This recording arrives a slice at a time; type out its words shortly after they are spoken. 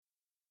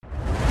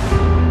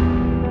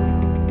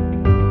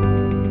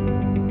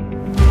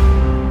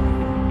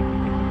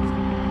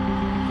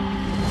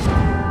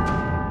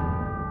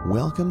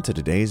Welcome to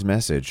today's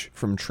message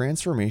from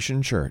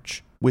Transformation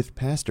Church with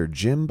Pastor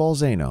Jim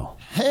Balzano.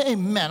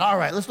 Amen. All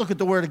right, let's look at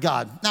the Word of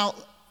God. Now,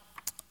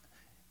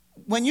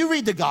 when you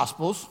read the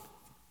Gospels,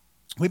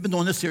 we've been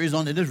doing this series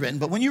on It Is Written,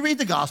 but when you read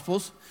the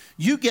Gospels,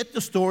 you get the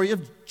story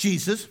of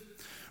Jesus,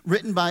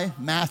 written by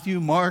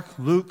Matthew, Mark,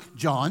 Luke,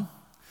 John.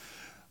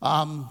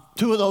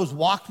 Two of those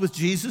walked with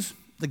Jesus.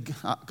 The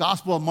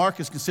Gospel of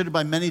Mark is considered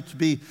by many to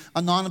be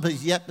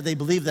anonymous yet, but they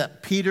believe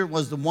that Peter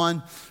was the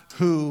one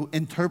who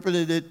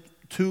interpreted it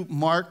to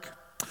Mark.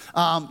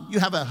 You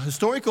have a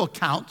historical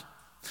account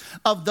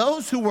of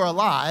those who were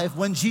alive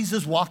when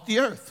Jesus walked the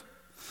earth.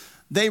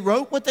 They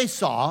wrote what they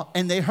saw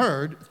and they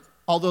heard,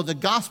 although the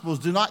Gospels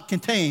do not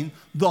contain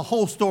the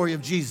whole story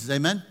of Jesus.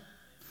 Amen?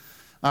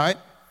 All right?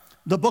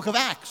 The book of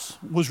Acts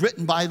was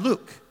written by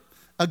Luke.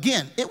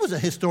 Again, it was a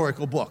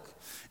historical book.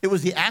 It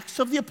was the Acts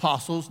of the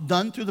Apostles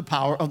done through the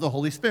power of the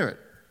Holy Spirit.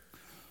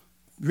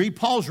 Read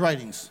Paul's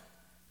writings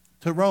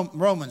to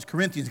Romans,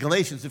 Corinthians,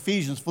 Galatians,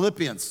 Ephesians,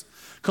 Philippians,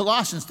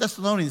 Colossians,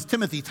 Thessalonians,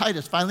 Timothy,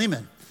 Titus,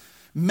 Philemon.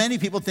 Many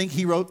people think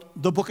he wrote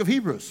the book of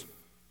Hebrews.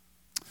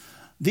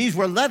 These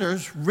were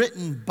letters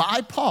written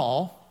by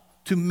Paul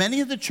to many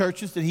of the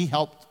churches that he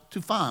helped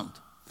to found.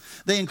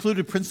 They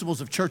included principles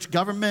of church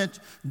government,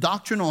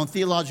 doctrinal and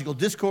theological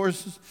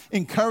discourses,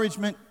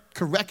 encouragement,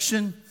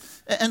 correction,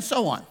 and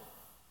so on.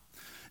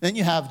 Then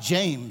you have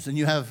James, and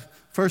you have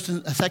 1st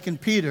and 2nd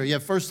Peter, you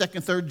have 1st,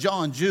 2nd, 3rd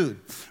John, Jude.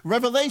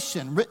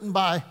 Revelation, written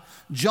by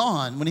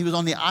John when he was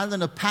on the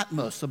island of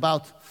Patmos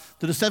about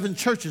to the 7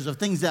 churches of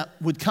things that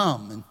would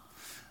come.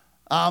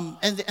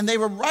 And they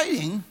were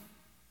writing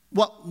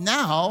what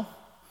now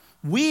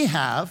we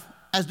have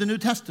as the New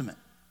Testament.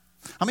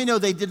 How many know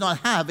they did not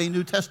have a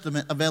New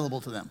Testament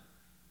available to them?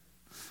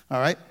 All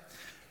right?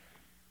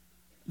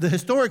 The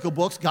historical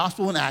books,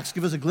 Gospel and Acts,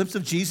 give us a glimpse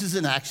of Jesus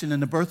in action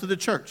and the birth of the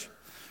church.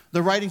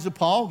 The writings of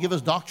Paul give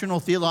us doctrinal,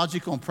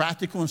 theological, and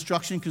practical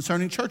instruction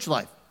concerning church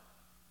life.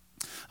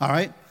 All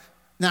right?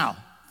 Now,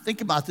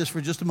 think about this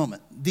for just a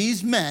moment.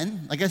 These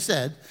men, like I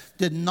said,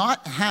 did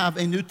not have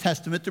a New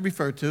Testament to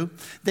refer to.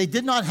 They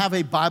did not have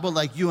a Bible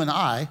like you and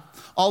I,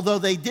 although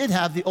they did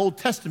have the Old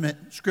Testament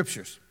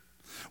scriptures,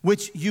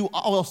 which you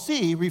will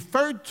see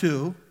referred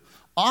to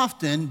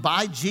often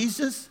by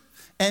Jesus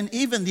and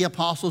even the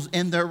apostles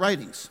in their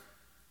writings.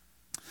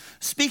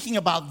 Speaking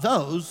about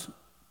those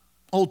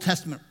Old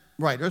Testament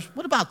writers,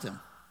 what about them?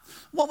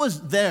 What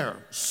was their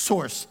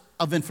source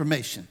of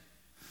information?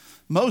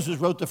 Moses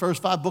wrote the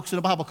first 5 books of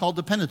the Bible called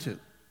the Pentateuch.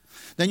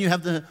 Then you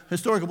have the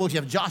historical books.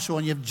 You have Joshua,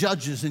 and you have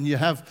Judges, and you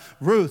have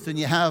Ruth, and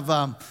you have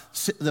the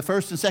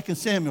 1st and 2nd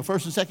Samuel,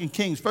 1st and 2nd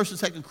Kings,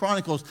 1st and 2nd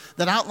Chronicles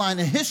that outline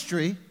the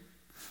history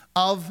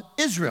of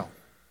Israel.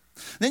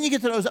 Then you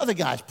get to those other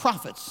guys,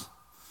 prophets,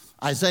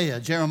 Isaiah,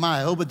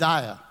 Jeremiah,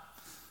 Obadiah,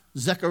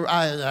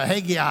 Zechariah,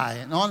 Haggai,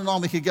 and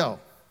on we could go.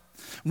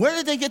 Where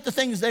did they get the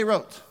things they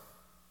wrote?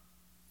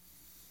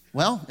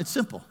 Well, it's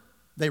simple.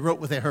 They wrote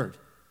what they heard.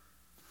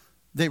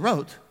 They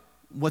wrote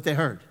what they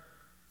heard.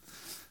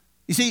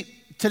 You see,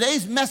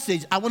 today's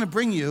message I want to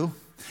bring you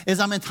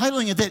is I'm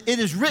entitling it that it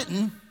is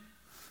written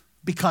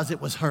because it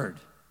was heard.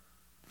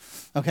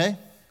 Okay?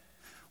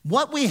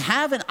 What we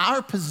have in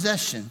our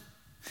possession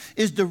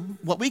is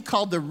what we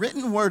call the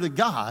written word of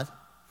God,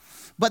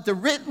 but the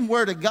written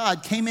word of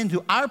God came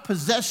into our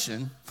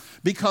possession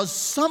because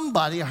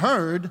somebody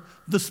heard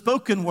the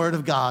spoken word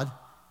of God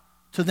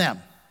to them.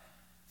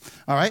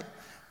 All right?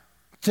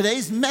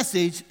 Today's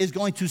message is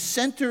going to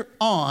center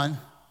on,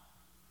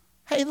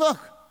 hey, look,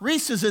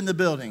 Reese is in the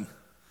building.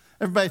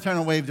 Everybody turn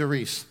and wave to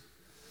Reese.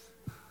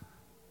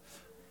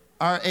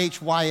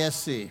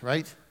 R-H-Y-S-C,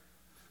 right?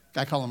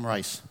 I call him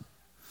Rice.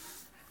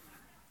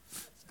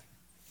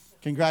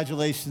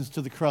 Congratulations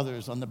to the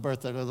Crothers on the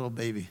birth of their little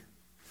baby.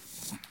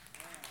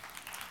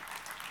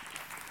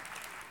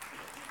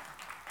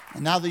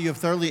 And now that you have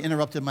thoroughly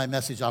interrupted my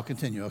message, I'll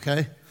continue,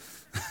 okay?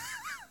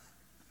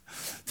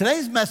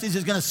 Today's message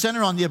is going to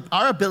center on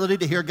our ability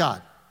to hear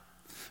God.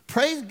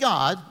 Praise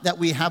God that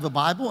we have a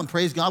Bible, and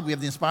praise God we have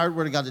the inspired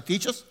Word of God to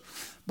teach us.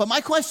 But my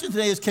question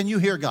today is, can you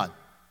hear God?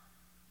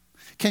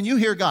 Can you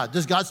hear God?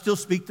 Does God still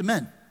speak to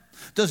men?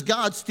 Does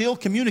God still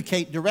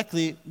communicate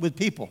directly with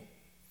people?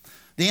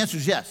 The answer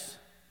is yes.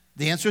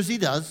 The answer is He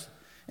does,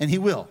 and He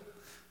will.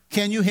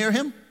 Can you hear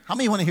Him? How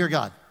many want to hear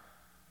God?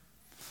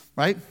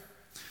 Right?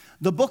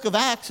 The book of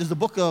Acts is the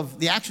book of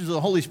the actions of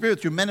the Holy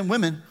Spirit through men and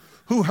women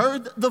who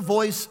heard the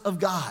voice of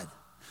God.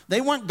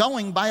 They weren't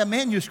going by a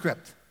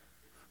manuscript,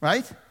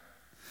 right?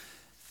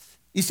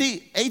 You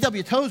see,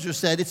 A.W. Tozer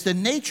said it's the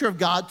nature of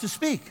God to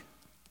speak.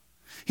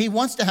 He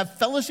wants to have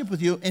fellowship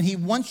with you, and He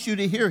wants you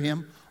to hear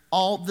Him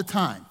all the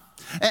time.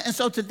 And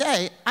so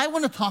today, I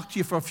want to talk to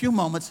you for a few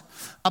moments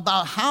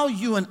about how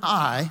you and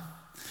I,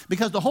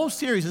 because the whole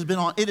series has been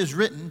on It Is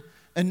Written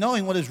and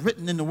knowing what is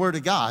written in the Word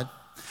of God,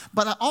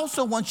 but I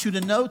also want you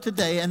to know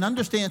today and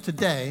understand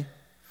today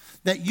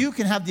that you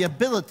can have the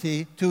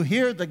ability to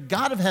hear the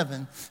God of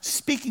heaven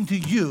speaking to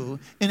you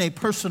in a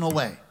personal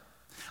way.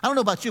 I don't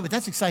know about you, but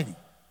that's exciting.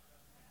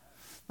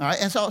 All right,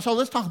 and so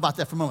let's talk about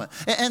that for a moment.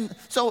 And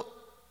so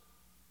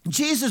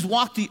Jesus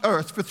walked the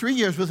earth for 3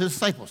 years with his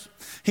disciples.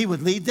 He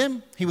would lead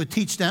them, he would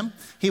teach them,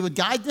 he would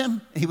guide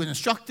them, he would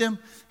instruct them,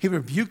 he would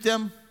rebuke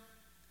them.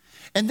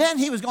 And then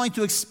he was going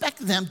to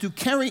expect them to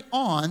carry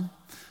on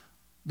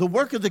the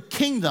work of the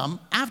kingdom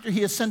after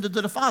he ascended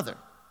to the Father.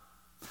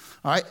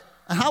 All right?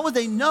 And how would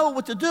they know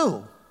what to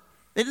do?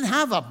 They didn't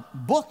have a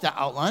book to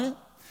outline it.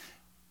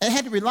 They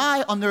had to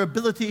rely on their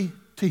ability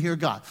to hear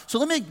God. So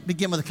let me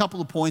begin with a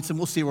couple of points, and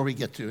we'll see where we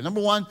get to.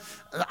 Number one,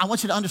 I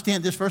want you to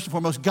understand this first and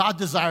foremost. God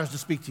desires to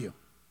speak to you.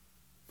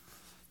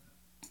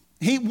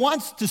 He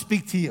wants to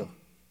speak to you.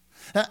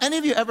 Any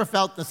of you ever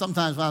felt that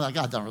sometimes, well,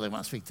 God don't really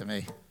want to speak to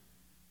me?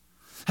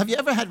 Have you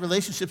ever had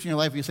relationships in your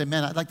life where you say,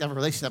 man, I'd like to have a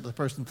relationship with a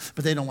person,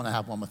 but they don't want to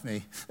have one with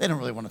me. They don't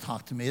really want to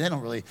talk to me. They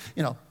don't really,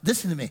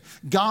 listen to me.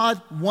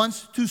 God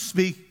wants to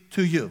speak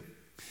to you.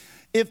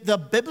 If the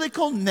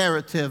biblical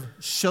narrative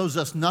shows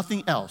us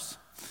nothing else,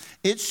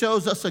 it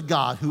shows us a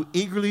God who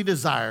eagerly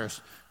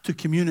desires to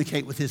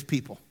communicate with his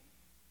people.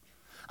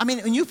 I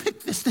mean, when you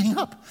pick this thing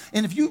up,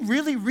 and if you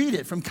really read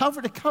it from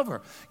cover to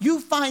cover, you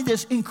find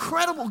this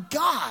incredible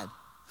God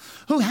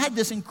who had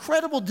this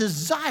incredible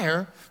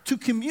desire to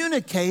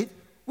communicate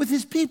with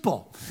his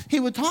people. He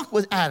would talk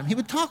with Adam. He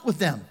would talk with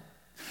them.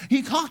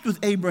 He talked with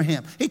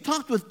Abraham. He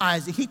talked with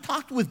Isaac. He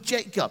talked with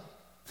Jacob.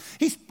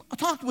 He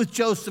talked with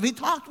Joseph. He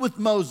talked with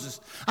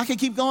Moses. I can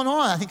keep going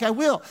on. I think I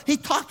will. He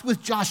talked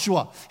with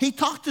Joshua. He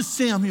talked to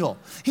Samuel.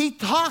 He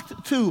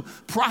talked to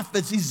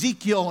prophets,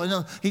 Ezekiel,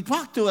 and he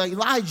talked to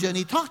Elijah, and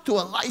he talked to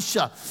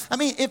Elisha. I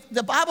mean, if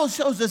the Bible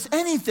shows us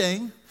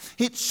anything,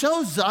 it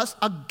shows us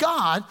a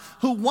God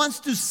who wants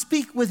to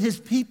speak with his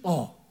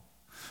people.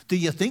 Do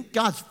you think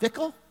God's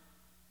fickle?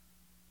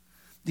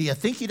 Do you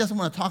think he doesn't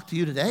want to talk to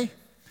you today?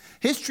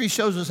 History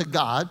shows us a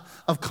God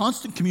of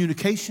constant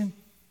communication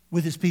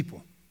with his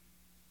people.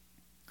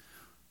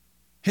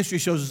 History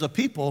shows us a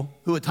people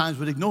who at times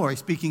would ignore a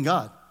speaking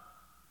God.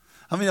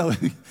 I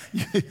mean,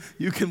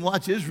 you can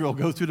watch Israel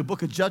go through the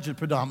book of Judges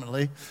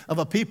predominantly of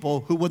a people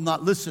who would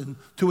not listen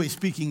to a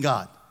speaking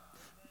God.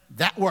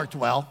 That worked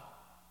well.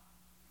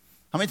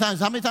 How many times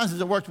has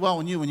it worked well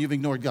when you've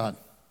ignored God?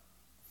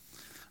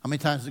 How many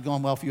times has it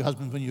gone well for you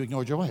husbands when you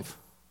ignored your wife?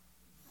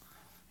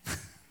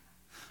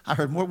 I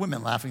heard more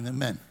women laughing than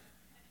men.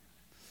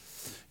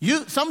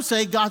 Some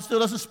say God still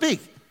doesn't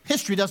speak.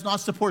 History does not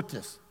support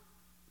this.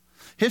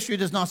 History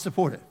does not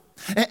support it.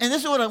 And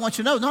this is what I want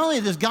you to know. Not only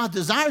does God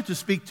desire to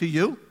speak to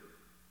you,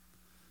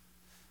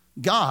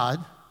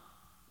 God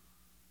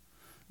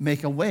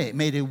made a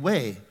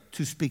way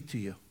to speak to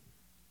you.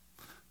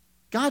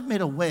 God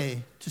made a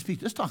way to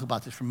speak. Let's talk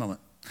about this for a moment.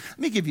 Let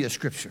me give you a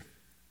scripture.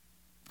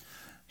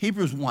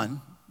 Hebrews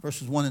 1,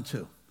 verses 1 and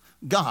 2.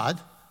 God,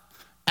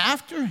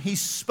 after he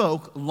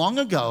spoke long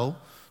ago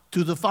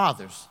to the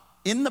fathers,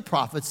 in the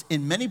prophets,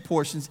 in many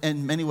portions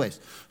and many ways.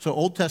 So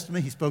Old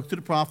Testament, he spoke to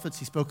the prophets.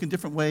 He spoke in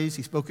different ways.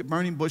 He spoke at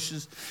burning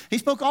bushes. He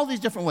spoke all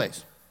these different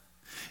ways.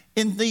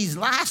 In these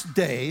last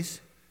days,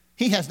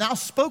 he has now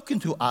spoken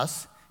to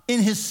us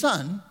in his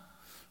Son,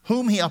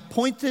 whom he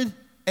appointed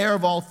heir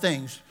of all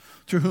things,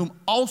 through whom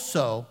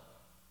also,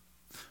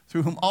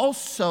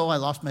 I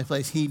lost my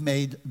place, he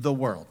made the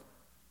world.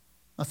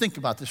 Now think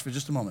about this for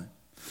just a moment.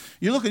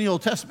 You look in the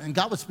Old Testament, and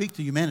God would speak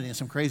to humanity in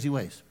some crazy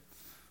ways,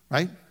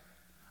 right?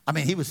 I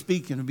mean, he would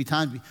speak, and there would be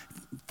times,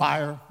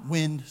 fire,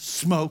 wind,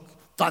 smoke,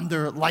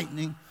 thunder,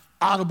 lightning,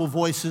 audible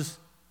voices.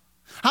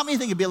 How many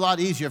think it'd be a lot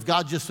easier if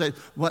God just said,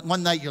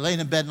 one night you're laying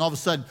in bed, and all of a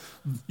sudden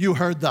you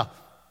heard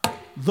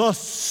thus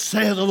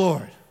saith the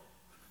Lord.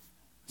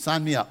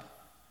 Sign me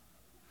up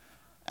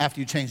after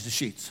you change the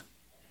sheets.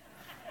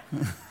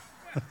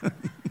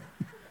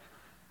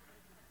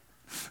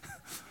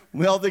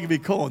 We all think it'd be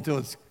cool until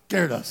it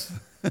scared us.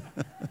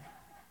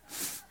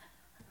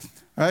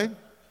 Right?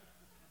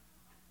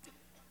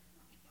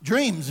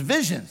 Dreams,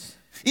 visions.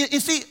 You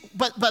see,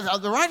 but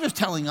the writer's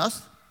telling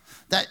us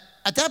that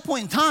at that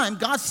point in time,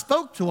 God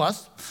spoke to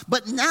us,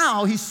 but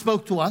now he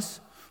spoke to us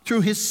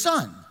through his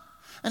Son.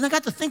 And I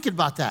got to thinking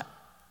about that.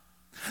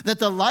 That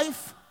the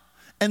life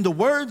and the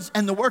words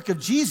and the work of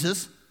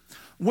Jesus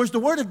was the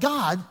word of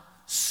God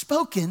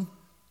spoken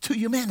to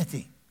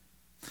humanity.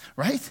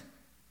 Right?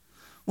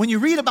 When you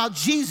read about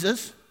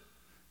Jesus,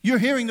 you're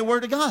hearing the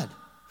word of God.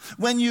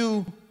 When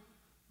you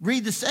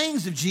read the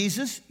sayings of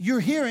Jesus, you're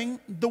hearing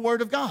the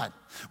word of God.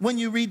 When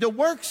you read the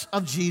works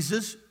of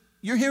Jesus,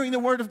 you're hearing the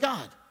word of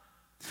God.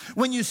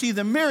 When you see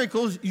the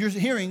miracles, you're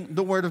hearing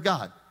the word of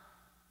God.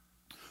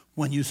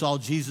 When you saw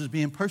Jesus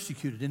being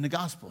persecuted in the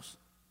Gospels,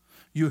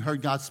 you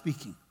heard God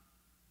speaking.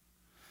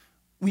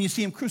 When you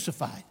see him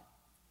crucified,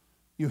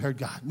 you heard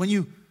God. When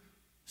you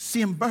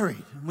see him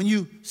buried, when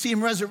you see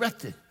him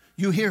resurrected,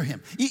 you hear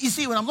him. You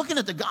see, when I'm looking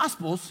at the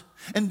Gospels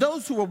and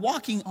those who were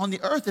walking on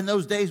the earth in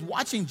those days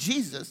watching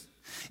Jesus,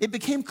 it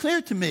became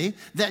clear to me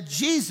that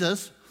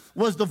Jesus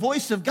was the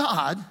voice of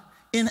God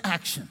in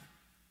action.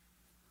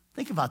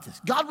 Think about this.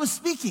 God was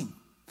speaking.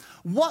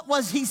 What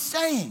was he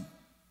saying?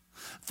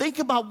 Think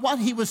about what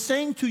he was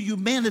saying to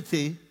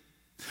humanity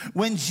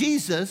when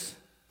Jesus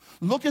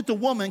looked at the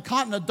woman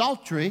caught in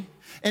adultery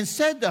and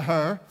said to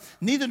her,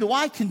 neither do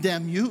I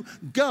condemn you.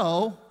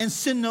 Go and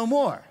sin no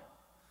more.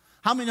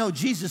 How many know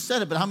Jesus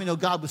said it, but how many know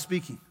God was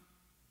speaking?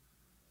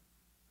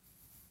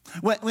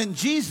 When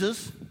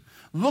Jesus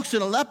looks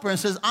at a leper and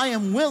says, I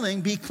am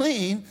willing, be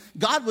clean,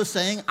 God was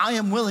saying, I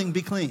am willing,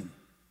 be clean.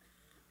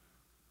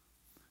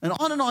 And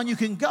on you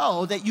can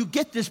go, that you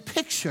get this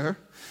picture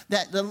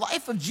that the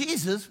life of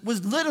Jesus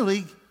was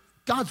literally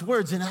God's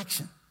words in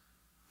action.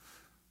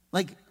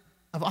 Like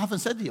I've often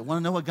said to you, want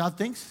to know what God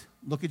thinks?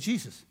 Look at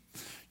Jesus.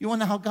 You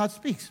want to know how God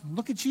speaks?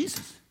 Look at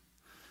Jesus.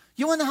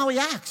 You want to know how he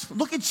acts?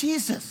 Look at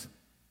Jesus.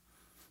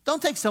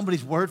 Don't take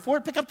somebody's word for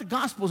it. Pick up the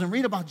Gospels and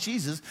read about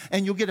Jesus,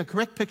 and you'll get a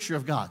correct picture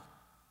of God.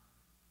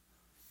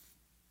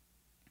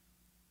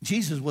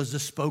 Jesus was the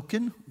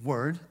spoken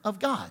word of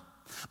God.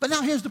 But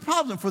now here's the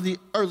problem for the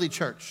early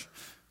church,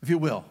 if you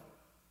will.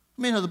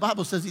 I mean, the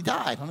Bible says he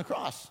died on the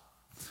cross,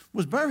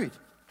 was buried,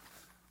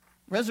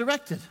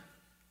 resurrected.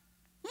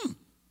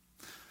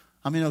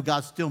 I mean,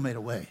 God still made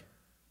a way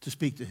to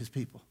speak to his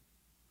people.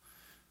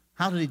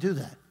 How did he do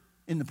that?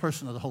 In the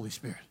person of the Holy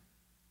Spirit.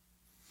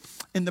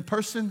 In the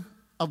person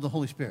of the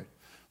Holy Spirit.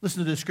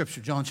 Listen to this scripture,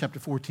 John chapter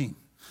 14,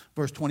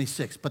 verse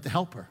 26. But the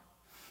Helper,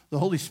 the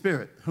Holy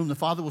Spirit, whom the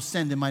Father will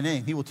send in my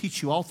name, he will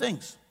teach you all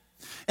things.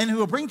 And he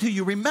will bring to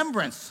you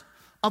remembrance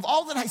of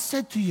all that I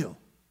said to you.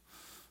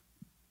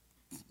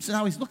 So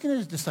now he's looking at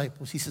his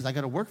disciples. He says, I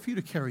got a work for you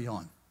to carry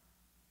on.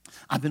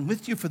 I've been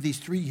with you for these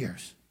 3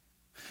 years.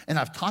 And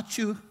I've taught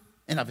you,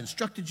 and I've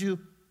instructed you.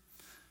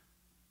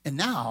 And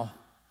now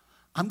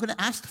I'm going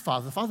to ask the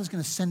Father. The Father's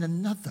going to send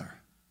another.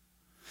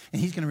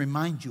 And he's going to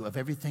remind you of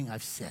everything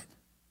I've said.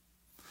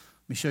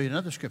 Let me show you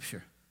another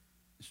scripture.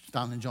 It's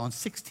found in John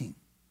 16.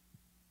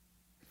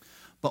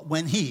 But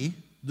when he,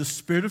 the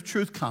Spirit of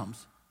truth,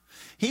 comes,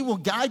 he will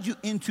guide you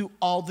into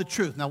all the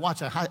truth. Now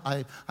watch,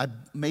 I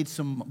made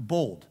some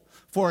bold.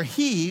 For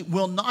he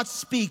will not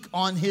speak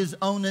on his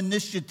own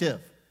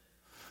initiative,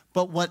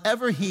 but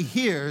whatever he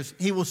hears,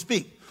 he will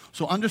speak.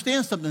 So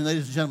understand something,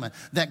 ladies and gentlemen,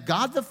 that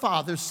God the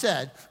Father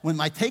said,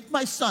 when I take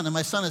my Son and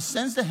my Son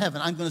ascends to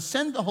heaven, I'm going to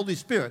send the Holy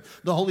Spirit.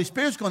 The Holy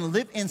Spirit's going to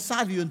live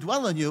inside of you and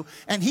dwell in you,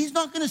 and he's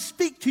not going to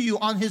speak to you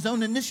on his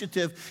own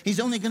initiative. He's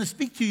only going to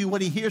speak to you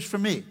what he hears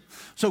from me.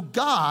 So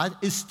God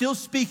is still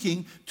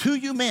speaking to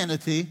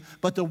humanity,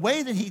 but the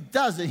way that he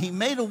does it, he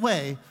made a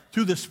way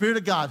through the Spirit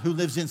of God who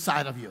lives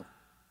inside of you.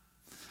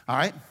 All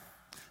right?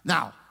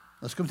 Now,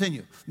 let's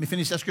continue. Let me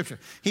finish that scripture.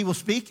 He will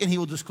speak and he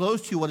will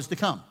disclose to you what is to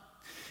come.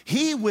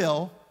 He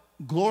will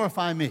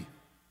glorify me,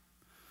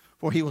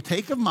 for he will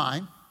take of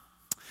mine,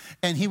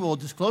 and he will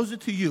disclose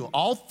it to you.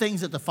 All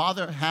things that the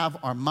Father have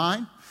are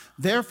mine.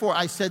 Therefore,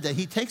 I said that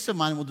he takes of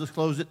mine and will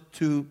disclose it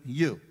to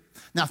you.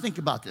 Now, think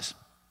about this.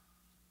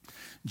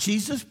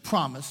 Jesus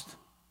promised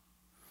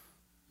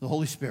the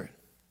Holy Spirit.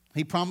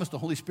 He promised the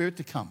Holy Spirit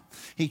to come.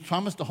 He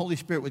promised the Holy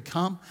Spirit would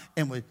come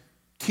and would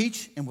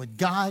teach and would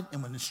guide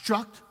and would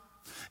instruct.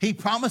 He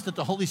promised that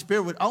the Holy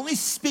Spirit would only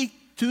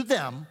speak to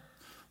them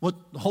what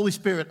the Holy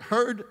Spirit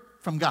heard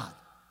from God.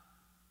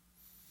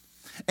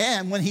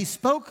 And when he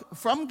spoke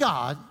from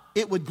God,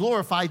 it would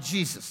glorify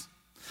Jesus.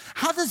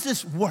 How does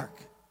this work?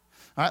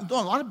 All right, I'm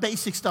doing a lot of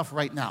basic stuff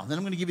right now. Then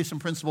I'm going to give you some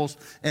principles,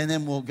 and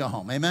then we'll go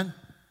home. Amen?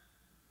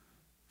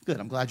 Good,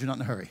 I'm glad you're not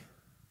in a hurry.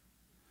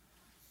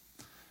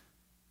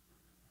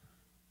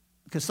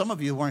 Because some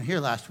of you weren't here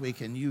last week,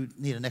 and you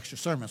need an extra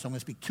sermon, so I'm going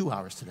to speak 2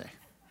 hours today.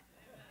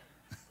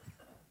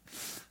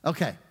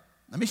 Okay,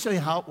 let me show you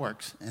how it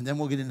works, and then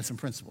we'll get into some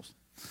principles.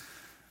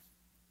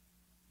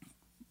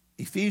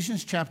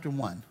 Ephesians chapter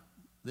 1,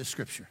 this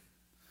scripture.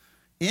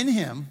 In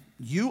him,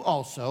 you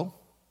also,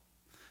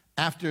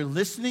 after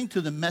listening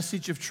to the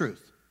message of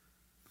truth,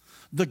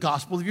 the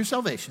gospel of your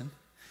salvation,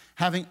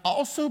 having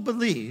also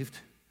believed,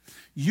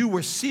 you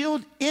were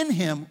sealed in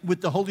him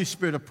with the Holy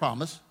Spirit of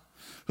promise,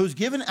 who's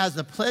given as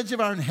the pledge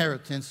of our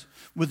inheritance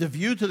with a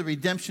view to the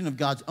redemption of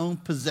God's own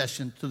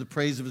possession to the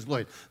praise of his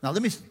glory. Now,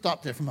 let me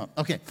stop there for a moment.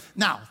 Okay,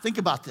 now, think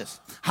about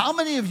this. How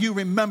many of you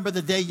remember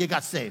the day you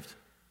got saved?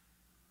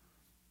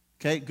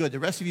 Okay, good. The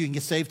rest of you can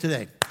get saved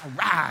today. All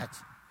right.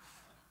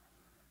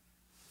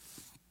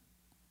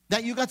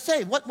 That you got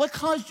saved. What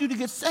caused you to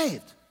get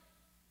saved?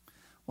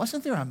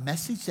 Wasn't there a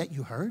message that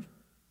you heard?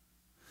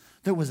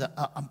 There was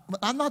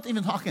I'm not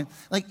even talking,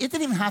 like it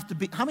didn't even have to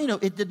be, how many know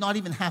it did not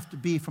even have to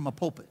be from a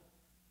pulpit?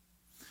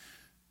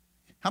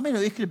 How many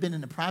know it could have been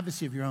in the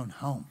privacy of your own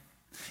home?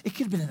 It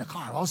could have been in a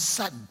car. All of a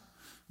sudden,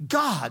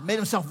 God made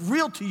himself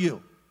real to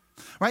you,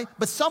 right?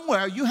 But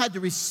somewhere you had to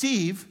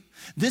receive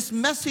this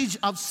message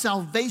of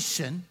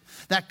salvation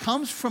that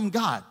comes from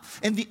God.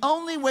 And the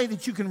only way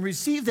that you can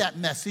receive that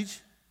message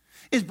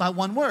is by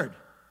one word,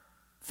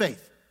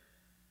 faith,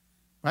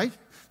 right?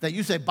 That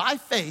you say, by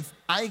faith,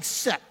 I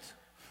accept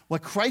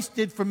what Christ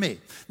did for me.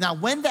 Now,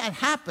 when that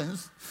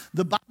happens,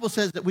 the Bible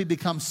says that we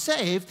become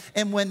saved.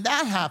 And when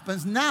that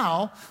happens,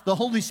 now the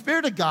Holy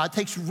Spirit of God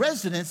takes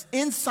residence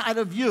inside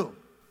of you,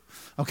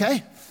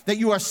 okay? That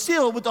you are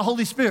sealed with the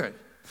Holy Spirit.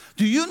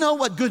 Do you know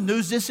what good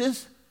news this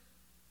is?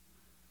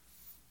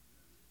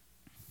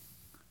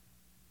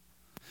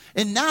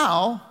 And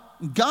now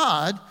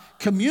God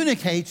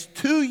communicates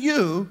to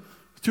you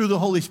through the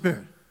Holy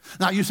Spirit.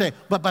 Now you say,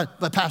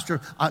 but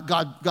Pastor,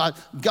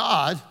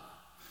 God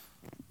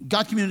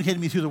communicated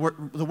me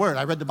through the word.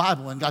 I read the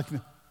Bible and God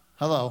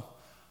hello.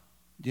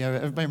 Do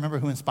everybody remember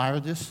who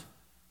inspired this?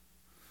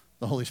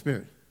 The Holy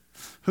Spirit.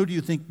 Who do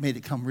you think made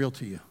it come real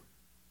to you?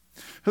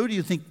 Who do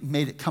you think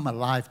made it come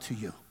alive to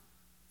you?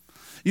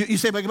 You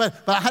say, but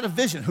I had a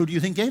vision. Who do you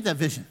think gave that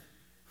vision?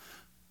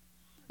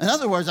 In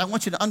other words, I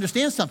want you to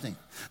understand something.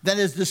 That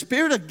is, the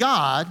Spirit of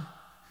God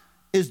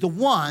is the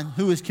one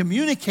who is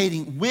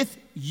communicating with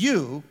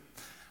you.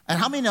 And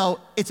how many know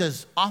it's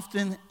as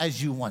often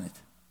as you want it?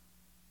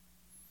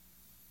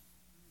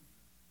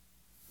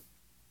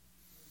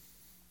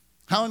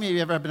 How many of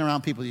you ever been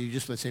around people you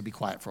just, let's say, be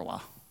quiet for a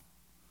while?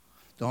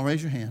 Don't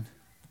raise your hand.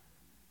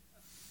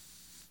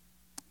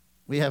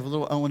 We have a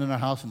little Owen in our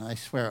house, and I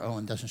swear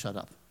Owen doesn't shut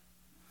up.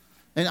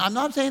 And I'm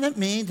not saying that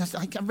mean.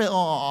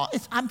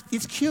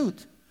 It's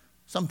cute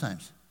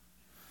sometimes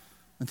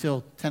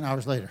until 10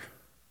 hours later.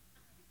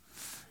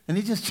 And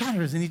he just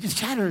chatters, and he just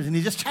chatters, and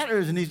he just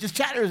chatters, and he just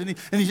chatters, and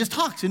he just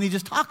talks, and he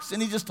just talks,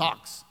 and he just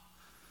talks.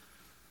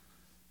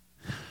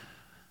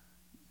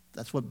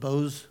 That's what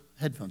Bose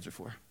headphones are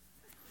for.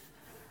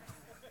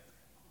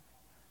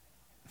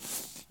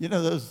 You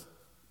know, those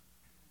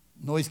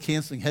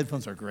noise-canceling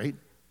headphones are great.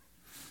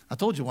 I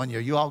told you one year,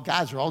 you all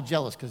guys are all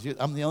jealous because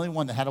I'm the only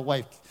one that had a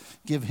wife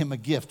give him a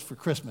gift for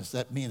Christmas.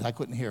 That means I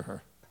couldn't hear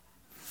her.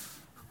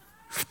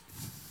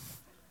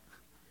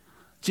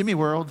 Jimmy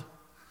World.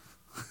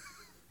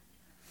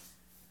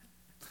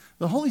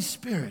 The Holy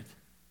Spirit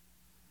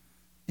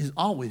is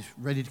always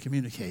ready to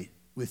communicate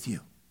with you.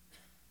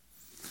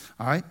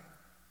 All right?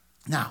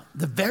 Now,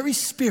 the very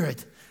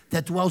Spirit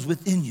that dwells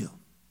within you.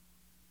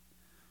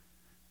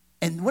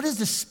 And what is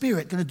the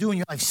Spirit going to do in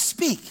your life?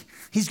 Speak.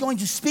 He's going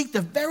to speak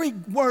the very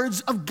words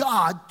of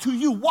God to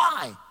you.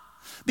 Why?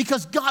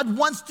 Because God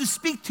wants to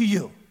speak to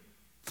you.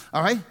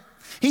 All right?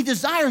 He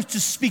desires to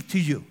speak to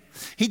you.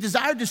 He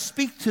desired to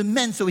speak to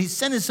men, so he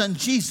sent his son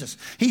Jesus.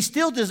 He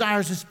still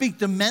desires to speak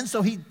to men,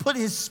 so he put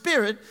his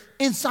Spirit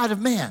inside of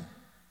man.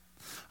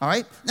 All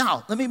right?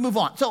 Now, let me move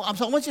on. So I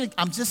want you to,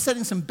 I'm just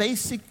setting some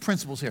basic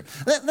principles here.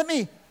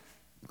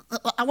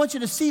 I want you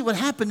to see what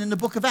happened in the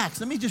book of Acts.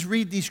 Let me just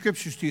read these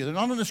scriptures to you. They're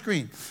not on the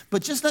screen.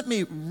 But just let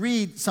me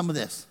read some of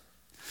this.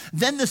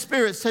 Then the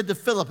Spirit said to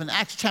Philip in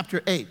Acts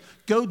chapter 8,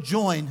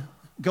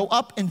 go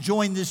up and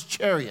join this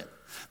chariot.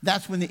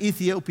 That's when the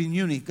Ethiopian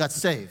eunuch got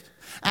saved.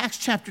 Acts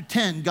chapter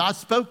 10, God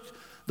spoke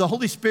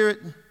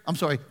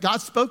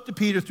to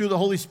Peter through the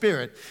Holy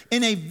Spirit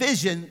in a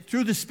vision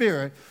through the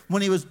Spirit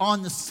when he was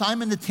on the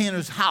Simon the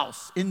tanner's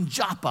house in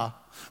Joppa,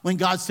 when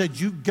God said,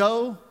 you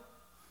go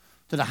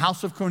to the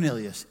house of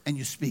Cornelius and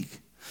you speak.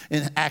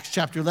 In Acts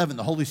chapter 11,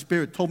 the Holy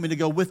Spirit told me to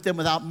go with them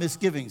without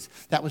misgivings.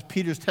 That was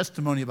Peter's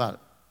testimony about it.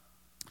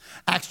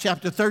 Acts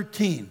chapter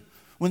 13,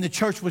 when the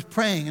church was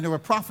praying, and there were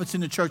prophets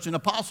in the church and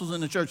apostles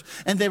in the church,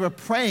 and they were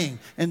praying,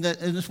 and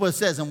this is what it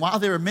says, and while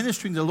they were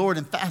ministering to the Lord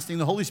and fasting,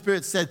 the Holy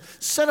Spirit said,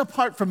 set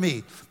apart for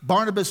me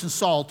Barnabas and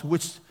Saul to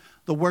which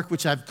the work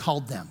which I've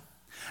called them.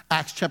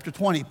 Acts chapter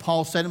 20,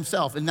 Paul said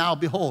himself, and now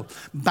behold,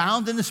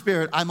 bound in the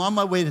Spirit, I'm on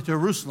my way to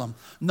Jerusalem,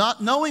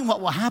 not knowing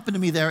what will happen to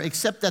me there,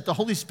 except that the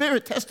Holy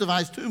Spirit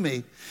testifies to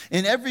me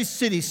in every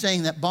city,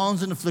 saying that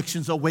bonds and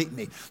afflictions await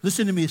me.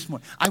 Listen to me this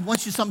morning. I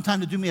want you sometime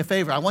to do me a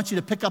favor. I want you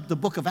to pick up the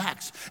book of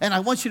Acts, and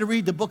I want you to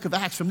read the book of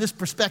Acts from this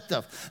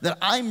perspective, that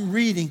I'm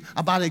reading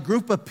about a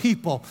group of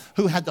people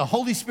who had the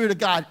Holy Spirit of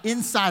God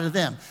inside of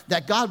them,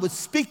 that God would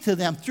speak to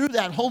them through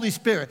that Holy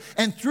Spirit,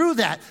 and through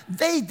that,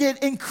 they did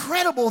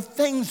incredible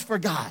things for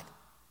God.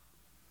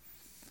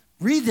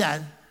 Read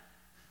that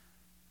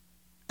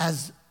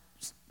as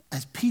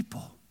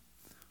people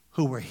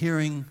who were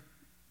hearing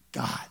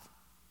God.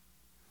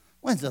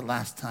 When's the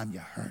last time you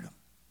heard him?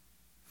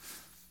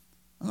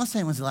 I'm not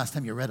saying when's the last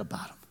time you read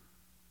about him.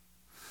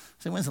 I'm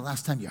saying when's the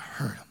last time you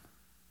heard him?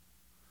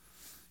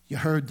 You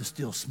heard the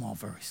still small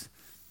voice.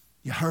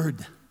 You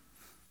heard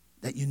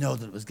that you know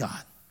that it was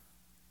God.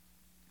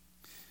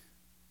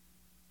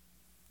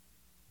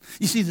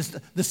 You see,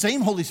 the same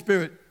Holy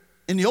Spirit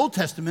in the Old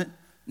Testament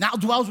now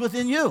dwells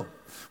within you.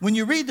 When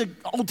you read the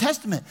Old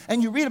Testament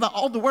and you read about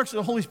all the works of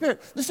the Holy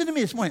Spirit, listen to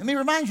me this morning. Let me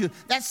remind you,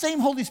 that same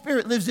Holy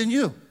Spirit lives in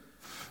you.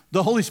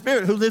 The Holy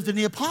Spirit who lived in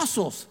the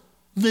apostles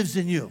lives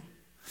in you.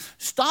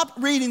 Stop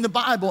reading the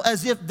Bible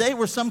as if they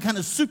were some kind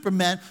of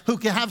superman who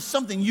can have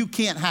something you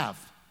can't have.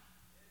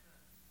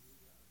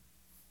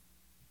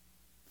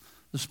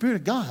 The Spirit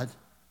of God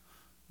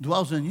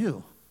dwells in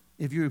you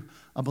if you're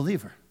a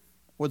believer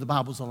or the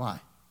Bible's a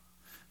lie.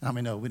 And how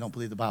many know we don't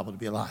believe the Bible to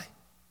be a lie?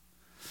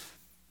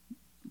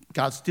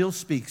 God still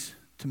speaks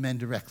to men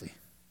directly.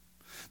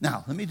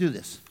 Now, let me do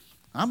this.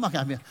 I'm not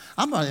even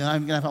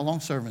going to have a long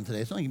sermon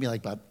today. It's only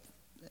going to be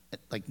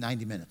like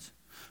 90 minutes.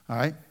 All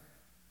right?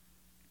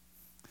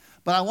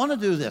 But I want to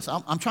do this.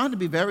 I'm trying to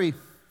be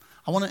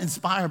I want to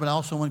inspire, but I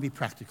also want to be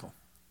practical.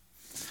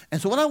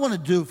 And so what I want to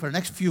do for the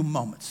next few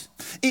moments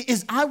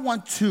is I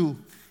want to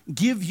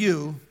give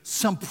you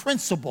some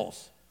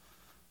principles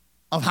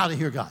of how to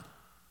hear God.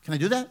 Can I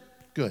do that?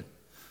 Good.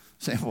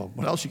 Say, well,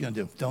 what else are you going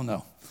to do? Don't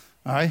know.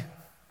 All right?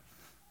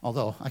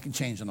 Although I can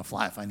change on the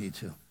fly if I need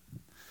to.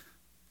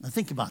 Now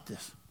think about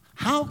this.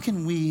 How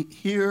can we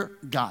hear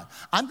God?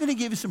 I'm going to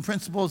give you some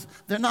principles.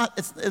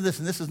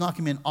 Listen, this is not going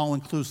to be an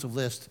all-inclusive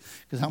list,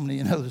 because how many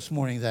of you know this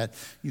morning that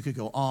you could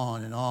go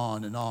on and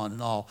on and on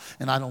and all,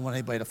 and I don't want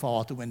anybody to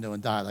fall out the window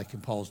and die like in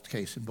Paul's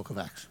case in the book of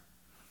Acts.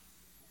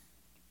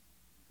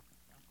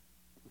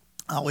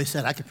 I always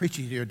said I could preach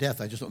you to your death.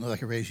 I just don't know that I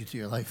could raise you to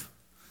your life.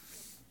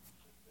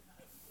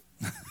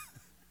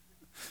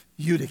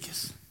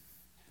 Eutychus.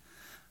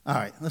 All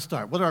right, let's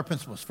start. What are our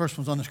principles? First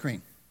one's on the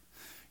screen.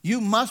 You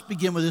must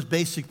begin with this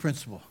basic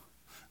principle.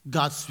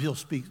 God still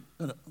speaks.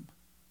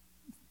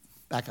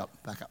 Back up.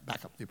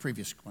 The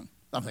previous one.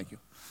 Oh, thank you.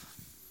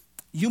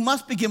 You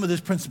must begin with this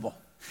principle.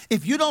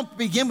 If you don't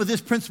begin with this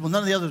principle,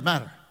 none of the others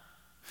matter.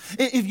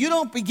 If you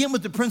don't begin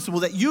with the principle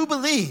that you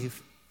believe,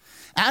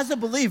 as a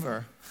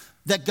believer,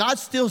 that God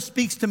still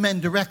speaks to men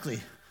directly,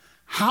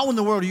 how in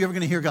the world are you ever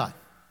going to hear God?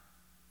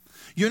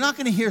 You're not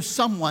going to hear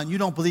someone you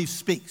don't believe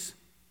speaks.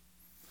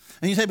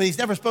 And you say, but he's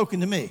never spoken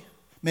to me.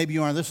 Maybe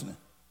you aren't listening.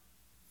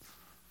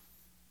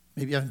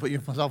 Maybe you haven't put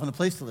yourself in a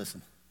place to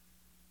listen.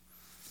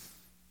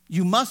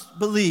 You must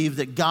believe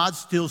that God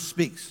still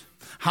speaks.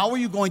 How are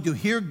you going to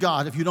hear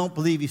God if you don't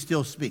believe he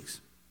still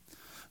speaks?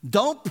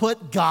 Don't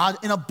put God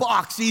in a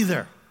box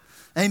either.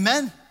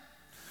 Amen?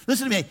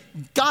 Listen to me.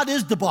 God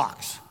is the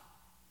box.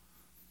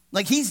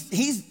 Like he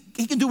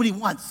can do what he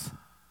wants.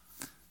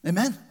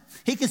 Amen?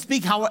 He can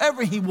speak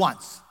however he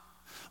wants,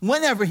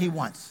 whenever he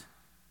wants.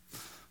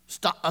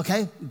 Stop,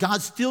 okay?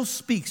 God still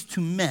speaks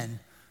to men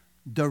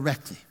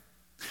directly.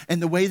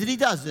 And the way that he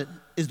does it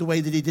is the way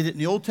that he did it in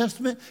the Old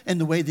Testament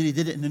and the way that he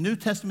did it in the New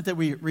Testament that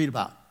we read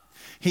about.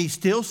 He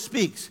still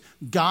speaks.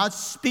 God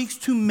speaks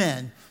to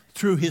men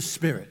through his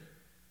Spirit.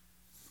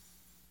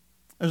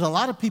 There's a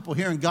lot of people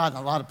hearing God in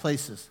a lot of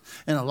places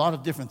and a lot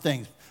of different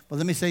things. But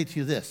let me say to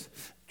you this.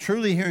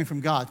 Truly hearing from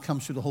God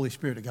comes through the Holy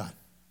Spirit of God.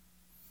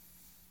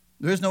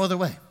 There is no other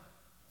way.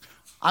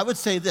 I would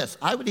say this.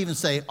 I would even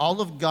say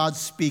all of God's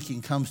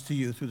speaking comes to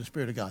you through the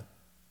Spirit of God.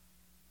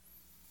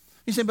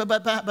 You say,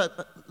 but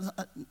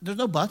there's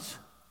no buts.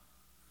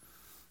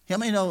 How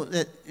many know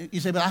that you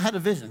say, but I had a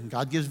vision.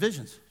 God gives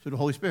visions through the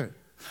Holy Spirit.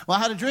 Well,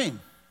 I had a dream.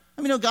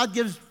 How many know God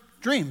gives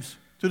dreams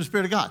through the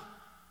Spirit of God?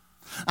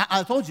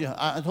 I told you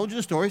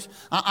the stories.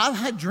 I've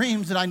had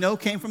dreams that I know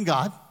came from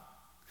God,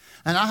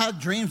 and I had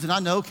dreams that I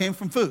know came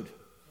from food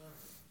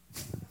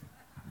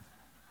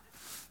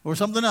or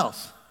something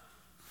else.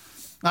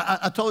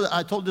 I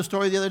told this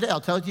story the other day.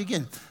 I'll tell it to you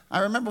again. I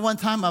remember one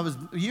time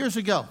years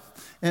ago,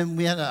 and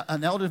we had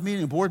an elders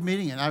meeting, a board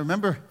meeting, and I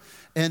remember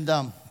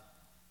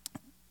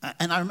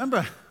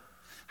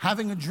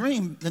having a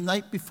dream the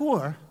night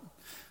before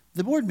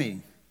the board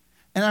meeting.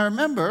 And I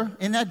remember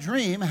in that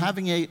dream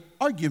having an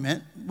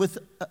argument with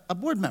a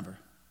board member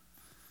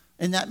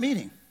in that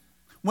meeting.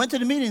 Went to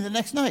the meeting the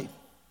next night.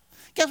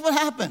 Guess what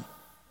happened?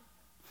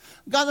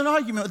 Got in an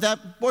argument with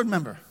that board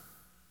member.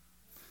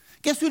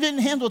 Guess who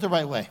didn't handle it the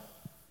right way?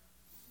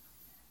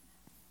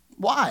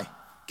 Why?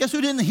 Guess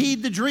who didn't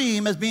heed the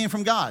dream as being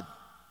from God?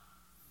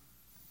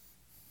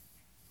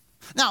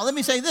 Now, let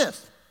me say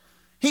this.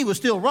 He was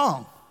still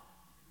wrong.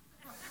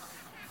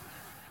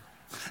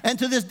 And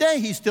to this day,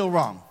 he's still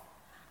wrong.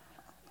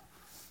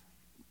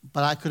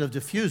 But I could have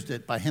diffused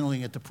it by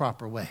handling it the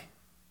proper way.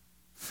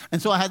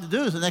 And so I had to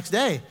do this the next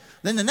day.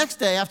 Then the next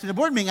day, after the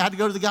board meeting, I had to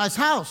go to the guy's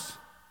house.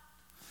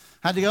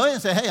 I had to go in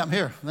and say, hey, I'm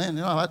here. Man,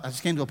 you know what? I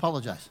just came to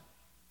apologize.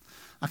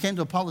 I came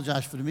to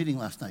apologize for the meeting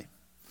last night.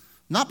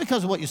 Not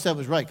because of what you said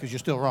was right, because you're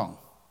still wrong.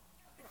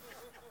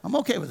 I'm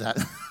okay with that.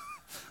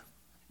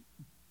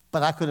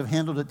 But I could have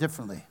handled it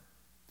differently.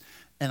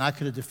 And I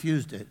could have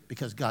diffused it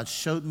because God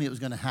showed me it was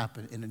going to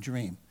happen in a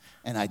dream,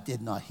 and I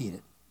did not heed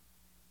it.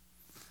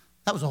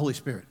 That was the Holy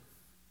Spirit.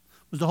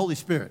 It was the Holy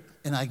Spirit,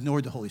 and I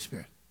ignored the Holy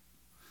Spirit.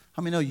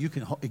 How many know you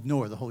can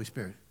ignore the Holy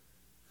Spirit?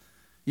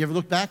 You ever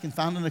look back and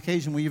found an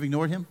occasion where you've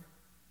ignored him?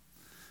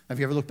 Have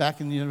you ever looked back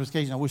and the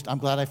occasion, I'm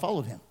glad I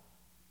followed him?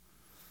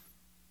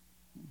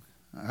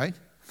 All right?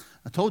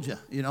 I told you,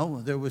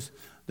 there was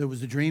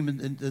a dream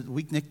the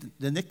week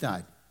Nick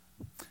died.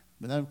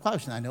 But that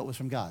question, I know it was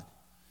from God.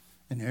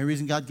 And the only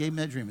reason God gave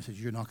me that dream, he says,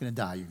 you're not going to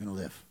die, you're going to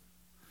live.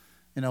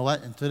 You know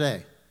what? And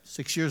today,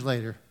 6 years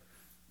later,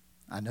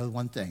 I know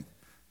one thing.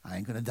 I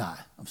ain't going to die.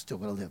 I'm still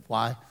going to live.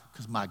 Why?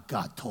 Because my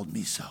God told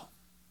me so.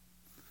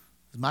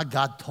 Because my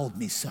God told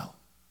me so.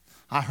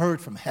 I heard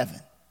from heaven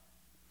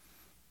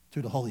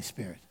through the Holy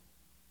Spirit.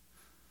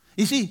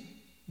 You see,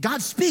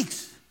 God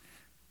speaks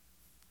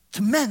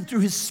to men through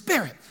his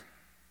Spirit.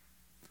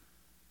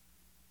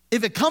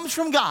 If it comes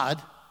from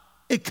God,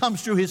 it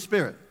comes through his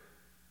Spirit.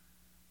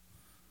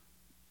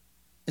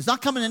 It's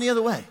not coming any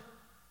other way.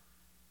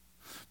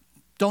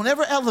 Don't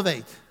ever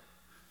elevate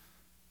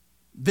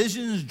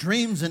visions,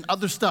 dreams, and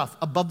other stuff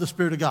above the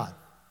Spirit of God.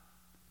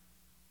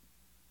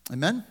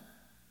 Amen?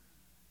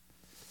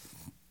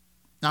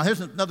 Now,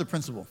 here's another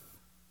principle.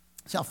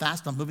 See how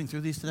fast I'm moving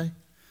through these today?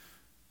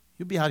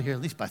 You'll be out of here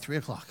at least by 3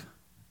 o'clock.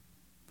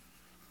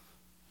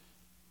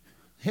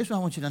 Here's what I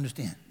want you to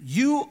understand.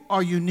 You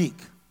are unique.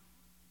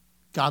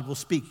 God will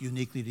speak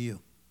uniquely to you.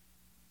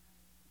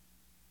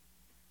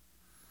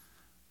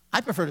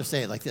 I prefer to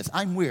say it like this.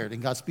 I'm weird,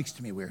 and God speaks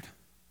to me weird.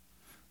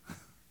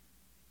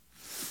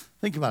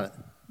 Think about it.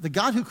 The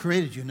God who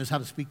created you knows how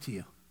to speak to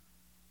you.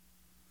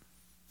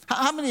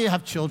 How many of you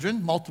have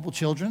children, multiple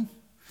children?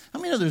 How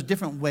many know there's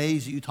different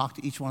ways that you talk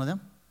to each one of them?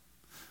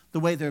 The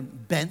way they're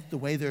bent, the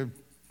way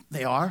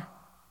they are.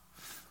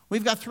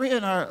 We've got three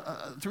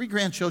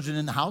grandchildren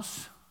in the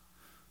house,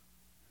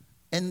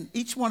 and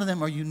each one of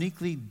them are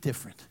uniquely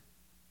different.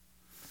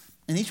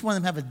 And each one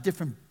of them have a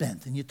different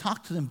bent, and you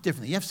talk to them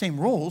differently. You have same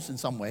roles in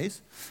some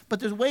ways, but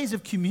there's ways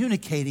of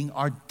communicating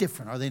are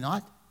different, are they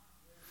not?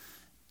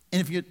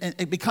 And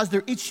because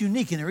they're each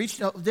unique and they're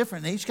each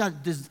different, they each got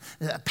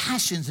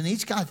passions and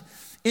each got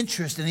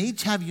interests and they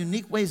each have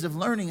unique ways of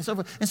learning and so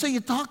forth. And so you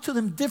talk to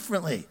them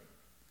differently.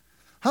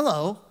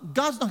 Hello,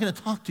 God's not going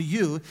to talk to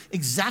you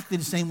exactly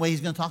the same way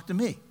he's going to talk to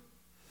me.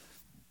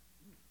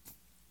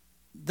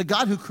 The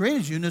God who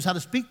created you knows how to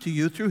speak to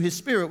you through his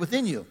spirit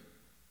within you.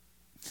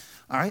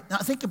 All right, now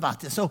think about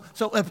this.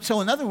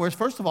 So in other words,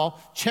 first of all,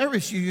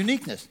 cherish your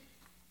uniqueness,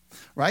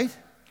 right?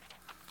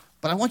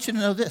 But I want you to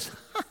know this.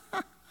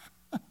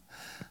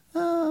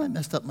 I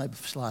messed up my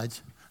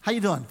slides. How you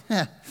doing?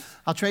 Yeah,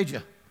 I'll trade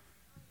you.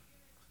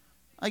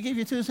 I gave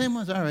you two the same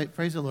ones. All right,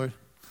 praise the Lord.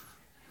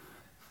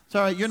 It's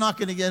all right. You're not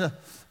going to get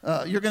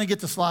you're going to get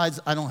the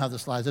slides. I don't have the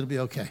slides. It'll be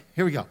okay.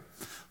 Here we go.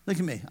 Look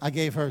at me. I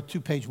gave her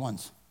 2-page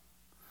ones.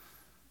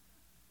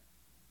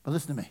 But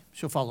listen to me.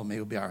 She'll follow me.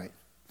 It'll be all right.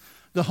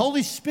 The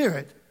Holy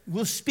Spirit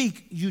will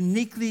speak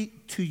uniquely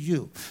to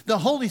you. The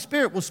Holy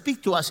Spirit will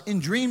speak to us in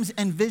dreams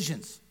and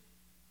visions.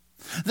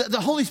 The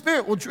Holy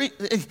Spirit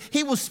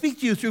he will speak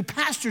to you through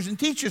pastors and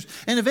teachers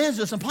and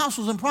evangelists,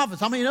 apostles and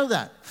prophets. How many know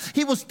that?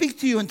 He will speak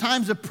to you in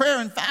times of prayer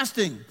and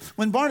fasting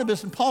when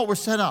Barnabas and Paul were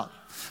set out.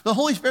 The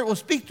Holy Spirit will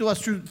speak to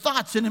us through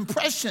thoughts and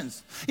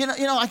impressions. You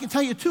know, I can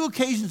tell you 2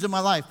 occasions in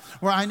my life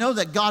where I know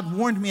that God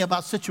warned me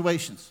about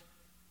situations.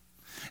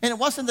 And it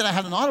wasn't that I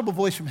had an audible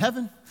voice from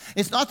heaven.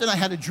 It's not that I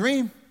had a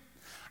dream.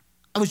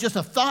 It was just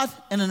a thought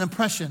and an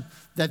impression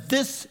that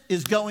this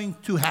is going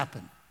to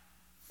happen.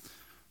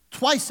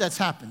 Twice that's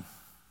happened.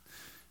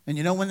 And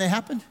you know when they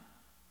happened?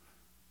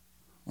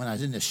 When I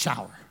was in the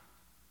shower.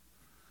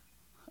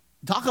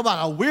 Talk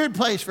about a weird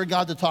place for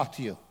God to talk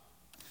to you.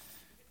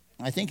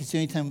 I think it's the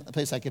only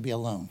place I could be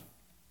alone.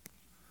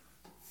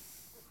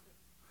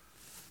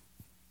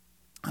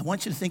 I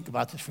want you to think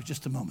about this for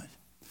just a moment.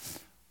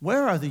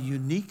 Where are the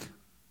unique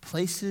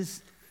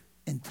places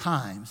and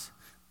times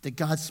that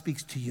God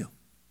speaks to you?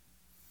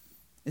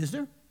 Is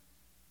there?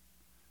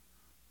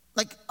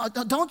 Like, I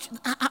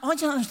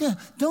want you to understand,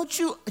 don't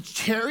you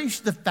cherish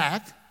the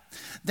fact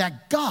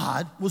that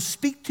God will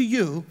speak to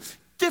you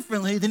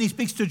differently than he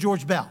speaks to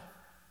George Bell?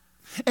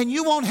 And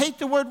you won't hate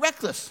the word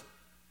reckless.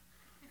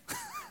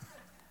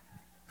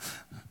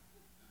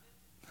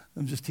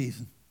 I'm just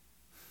teasing.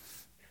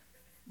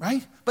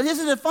 Right? But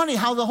isn't it funny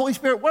how the Holy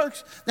Spirit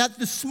works? That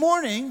this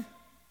morning,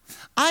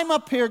 I'm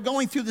up here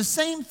going through the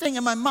same thing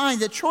in my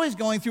mind that Troy's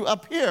going through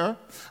up here.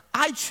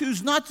 I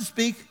choose not to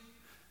speak.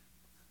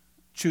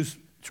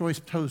 Troy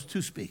chose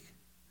to speak.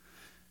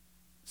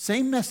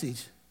 Same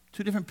message,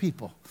 2 different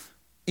people,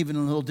 even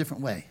in a little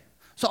different way.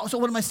 So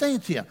what am I saying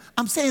to you?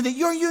 I'm saying that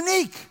you're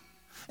unique,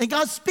 and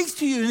God speaks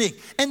to you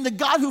unique. And the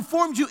God who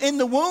formed you in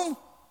the womb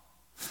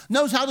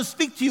knows how to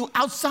speak to you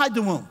outside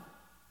the womb.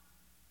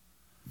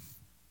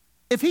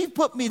 If he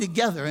put me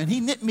together and he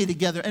knit me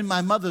together in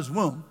my mother's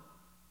womb,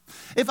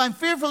 if I'm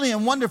fearfully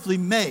and wonderfully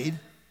made,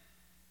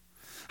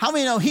 how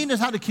many know he knows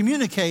how to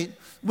communicate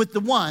with the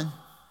one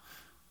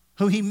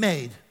who he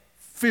made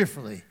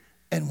fearfully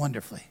and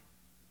wonderfully?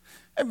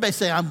 Everybody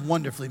say, I'm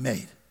wonderfully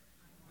made.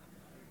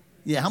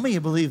 Yeah, how many of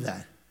you believe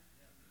that?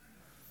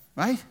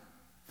 Right?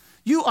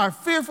 You are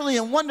fearfully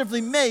and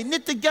wonderfully made,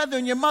 knit together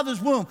in your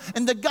mother's womb,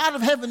 and the God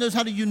of heaven knows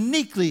how to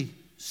uniquely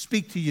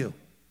speak to you.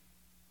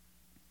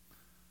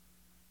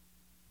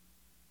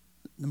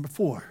 Number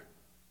 4,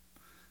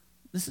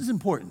 this is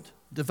important.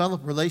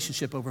 Develop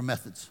relationship over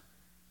methods.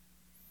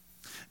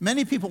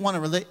 Many people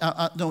want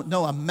to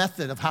know a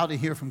method of how to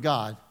hear from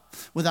God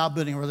without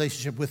building a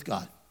relationship with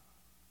God.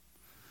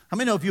 How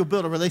many know if you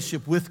build a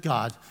relationship with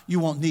God, you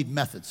won't need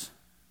methods?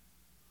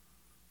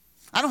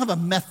 I don't have a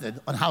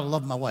method on how to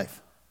love my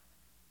wife.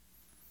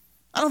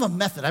 I don't have a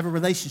method. I have a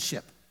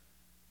relationship,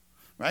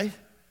 right?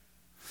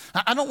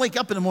 I don't wake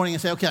up in the morning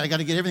and say, okay, I got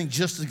to get everything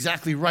just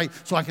exactly right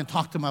so I can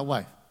talk to my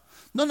wife.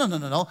 No.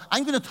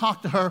 I'm going to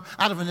talk to her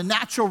out of a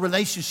natural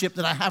relationship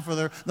that I have with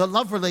her, the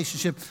love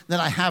relationship that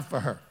I have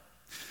for her.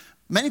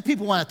 Many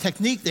people want a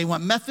technique. They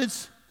want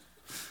methods.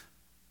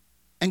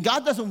 And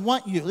God doesn't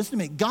want you, listen to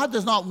me, God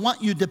does not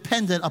want you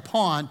dependent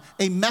upon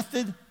a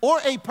method or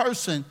a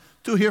person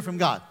to hear from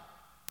God.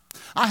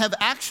 I have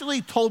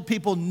actually told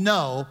people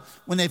no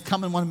when they've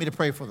come and wanted me to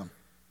pray for them.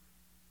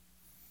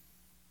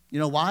 You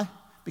know why?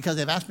 Because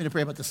they've asked me to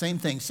pray about the same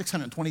thing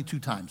 622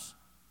 times.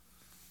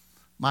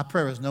 My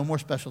prayer is no more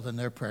special than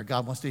their prayer.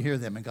 God wants to hear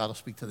them, and God will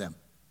speak to them.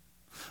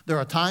 There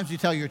are times you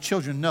tell your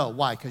children no.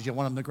 Why? Because you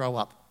want them to grow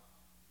up.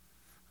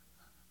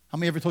 How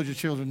many ever told your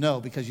children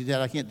no because you did,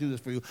 I can't do this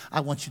for you.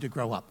 I want you to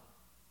grow up.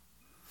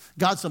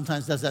 God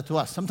sometimes does that to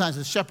us. Sometimes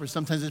as shepherds,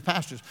 sometimes as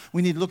pastors.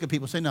 We need to look at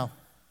people and say, no,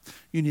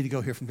 you need to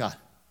go hear from God.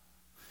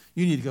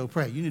 You need to go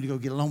pray. You need to go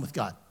get alone with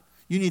God.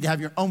 You need to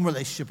have your own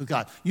relationship with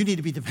God. You need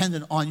to be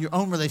dependent on your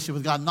own relationship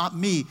with God, not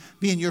me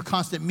being your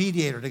constant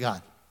mediator to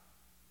God.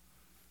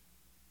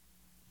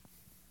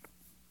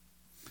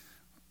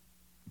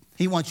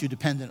 He wants you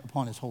dependent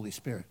upon his Holy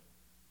Spirit.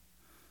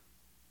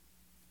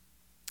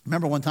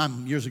 Remember one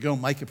time years ago,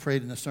 Micah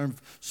prayed in a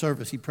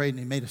service. He prayed and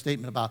he made a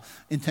statement about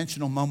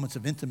intentional moments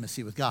of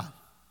intimacy with God.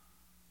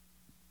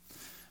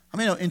 I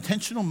mean,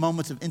 intentional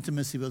moments of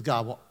intimacy with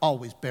God will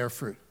always bear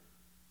fruit.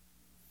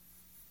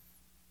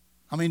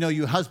 How many know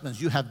you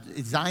husbands, you have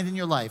designed in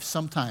your life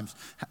sometimes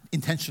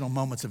intentional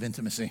moments of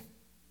intimacy?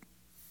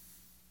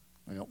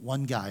 I got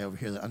one guy over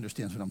here that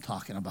understands what I'm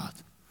talking about.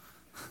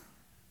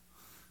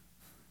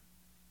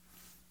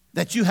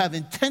 That you have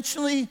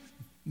intentionally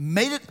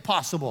made it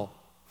possible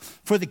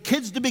for the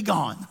kids to be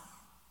gone.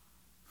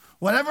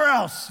 Whatever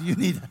else you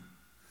need.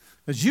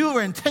 Because you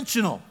are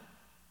intentional.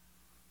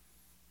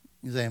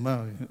 You say,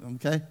 well,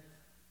 okay.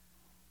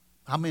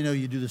 How many know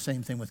you do the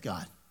same thing with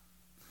God?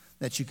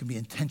 That you can be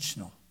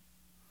intentional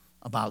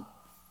about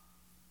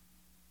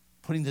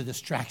putting the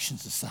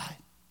distractions aside,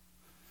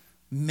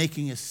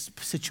 making a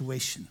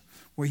situation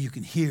where you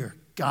can hear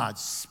God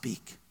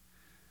speak.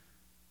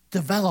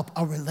 Develop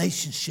a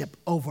relationship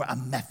over a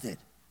method,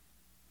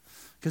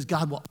 because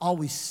God will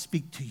always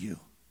speak to you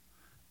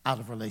out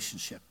of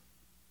relationship.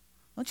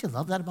 Don't you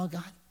love that about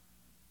God?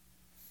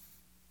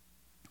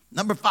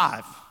 Number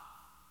 5.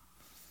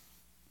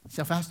 See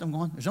how fast I'm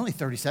going? There's only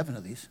 37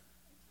 of these.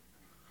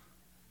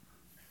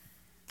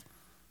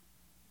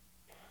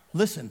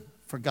 Listen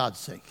for God's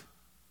sake.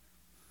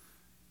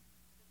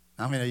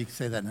 I mean, you can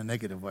say that in a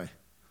negative way.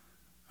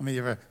 I mean,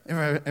 you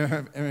ever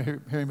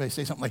hear anybody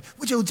say something like,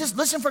 would you just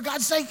listen for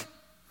God's sake?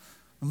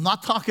 I'm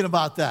not talking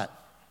about that,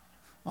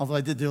 although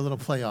I did do a little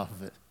play off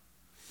of it.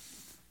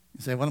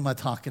 You say, what am I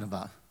talking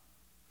about?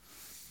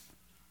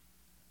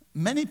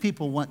 Many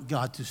people want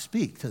God to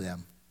speak to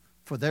them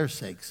for their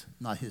sakes,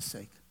 not his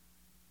sake.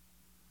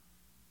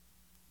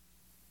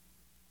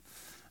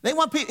 They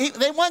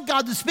want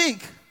God to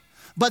speak,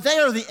 but they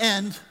are the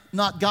end,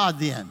 not God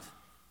the end.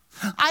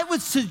 I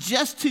would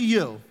suggest to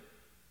you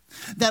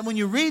that when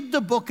you read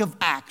the book of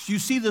Acts, you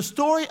see the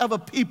story of a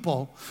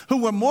people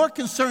who were more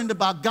concerned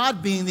about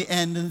God being the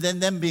end than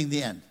them being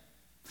the end.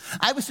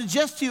 I would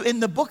suggest to you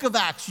in the book of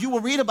Acts, you will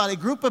read about a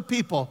group of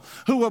people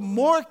who were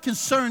more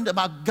concerned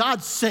about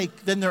God's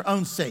sake than their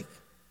own sake.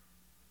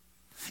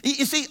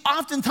 You see,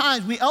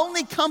 oftentimes we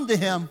only come to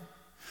him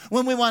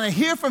when we want to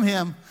hear from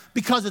him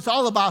because it's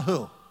all about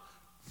who?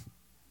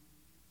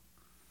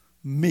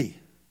 Me.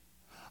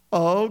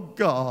 Oh,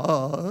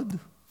 God,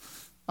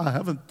 I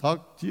haven't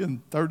talked to you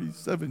in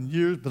 37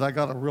 years, but I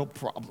got a real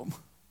problem.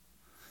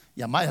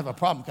 You might have a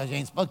problem because you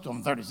ain't spoke to him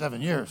in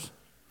 37 years.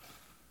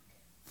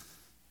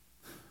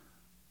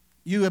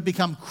 You have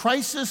become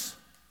crisis-based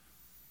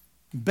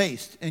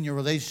in your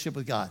relationship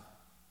with God.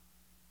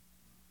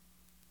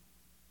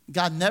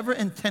 God never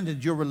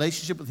intended your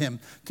relationship with him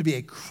to be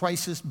a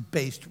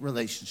crisis-based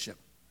relationship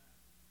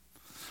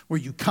where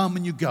you come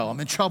and you go. I'm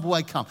in trouble,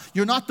 I come.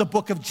 You're not the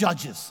book of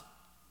Judges.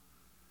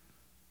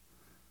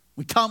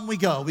 We come, we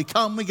go. We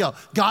come, we go.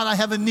 God, I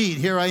have a need.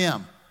 Here I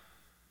am.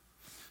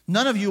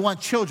 None of you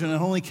want children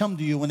and only come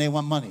to you when they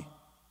want money.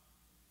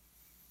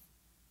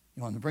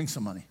 You want them to bring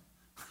some money.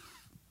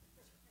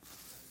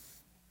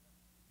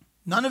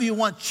 None of you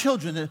want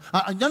children.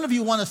 None of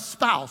you want a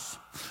spouse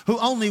who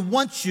only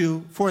wants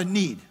you for a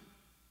need.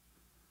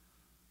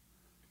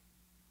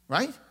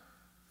 Right?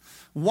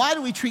 Why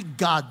do we treat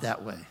God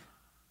that way?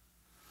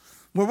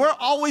 Where we're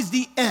always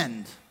the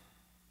end.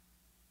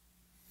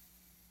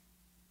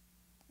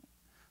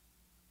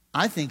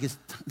 I think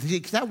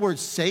it's that word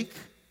sake,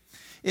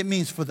 it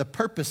means for the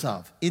purpose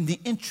of, in the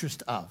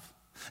interest of.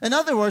 In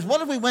other words,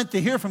 what if we went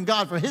to hear from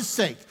God for his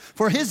sake,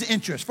 for his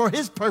interest, for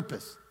his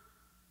purpose?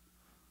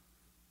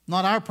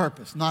 Not our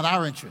purpose, not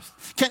our interest.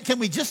 Can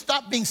we just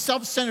stop being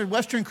self-centered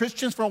Western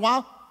Christians for a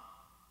while?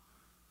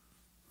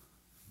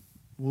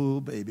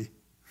 Woo, baby.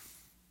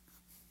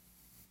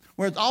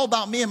 Where it's all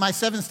about me and my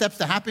 7 steps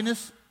to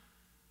happiness.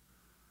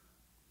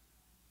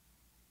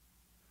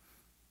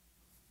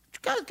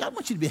 God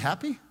wants you to be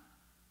happy.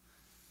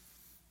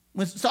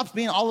 When it stops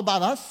being all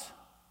about us,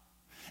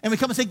 and we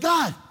come and say,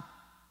 God,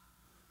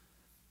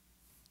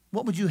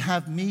 what would you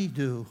have me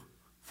do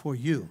for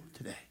you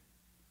today?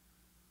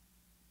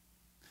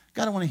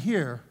 God, I want to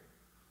hear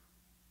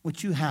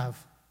what you have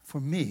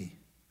for me,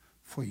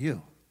 for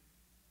you.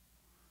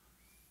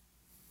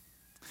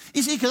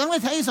 You see, because I'm going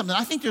to tell you something.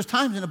 I think there's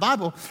times in the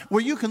Bible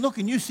where you can look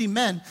and you see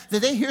men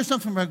that they hear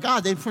something from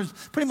God they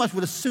pretty much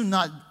would have soon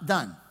not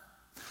done.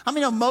 How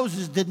many know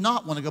Moses did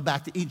not want to go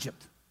back to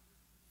Egypt?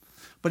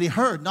 But he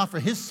heard, not for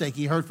his sake,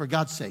 he heard for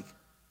God's sake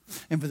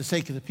and for the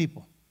sake of the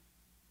people.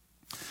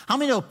 How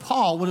many know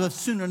Paul would have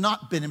sooner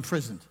not been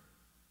imprisoned?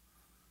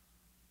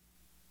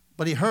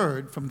 but he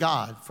heard from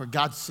God for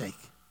God's sake.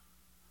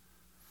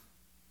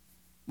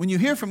 When you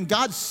hear from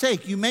God's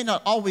sake, you may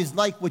not always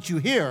like what you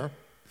hear,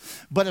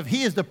 but if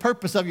he is the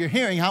purpose of your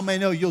hearing, how many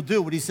know you'll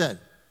do what he said?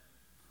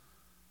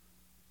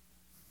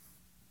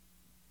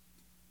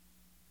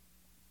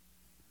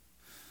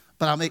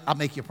 But I'll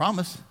make you a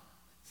promise.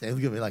 Say,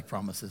 look at me like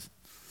promises.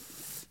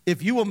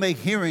 If you will make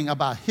hearing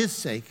about his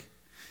sake,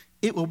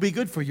 it will be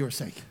good for your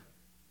sake.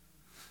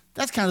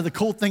 That's kind of the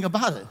cool thing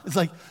about it. It's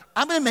like,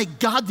 I'm going to make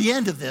God the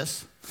end of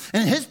this,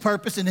 and his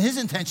purpose and his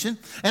intention,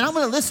 and I'm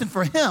going to listen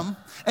for him,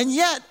 and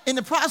yet, in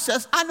the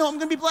process, I know I'm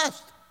going to be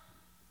blessed.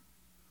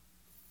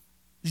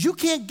 You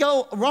can't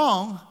go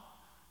wrong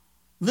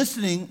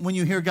listening when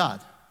you hear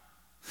God.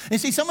 And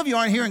see, some of you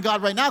aren't hearing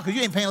God right now because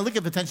you ain't paying a lick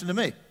of attention to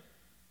me.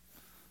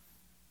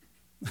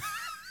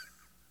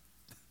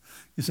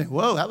 You say,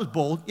 whoa, that was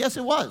bold. Yes,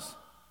 it was.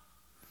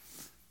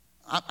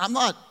 I'm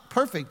not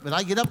perfect, but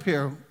I get up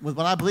here with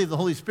what I believe the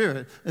Holy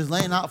Spirit is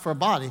laying out for a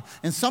body.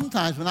 And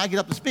sometimes when I get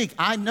up to speak,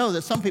 I know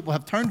that some people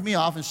have turned me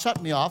off and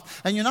shut me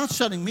off. And you're not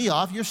shutting me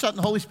off, you're shutting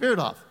the Holy Spirit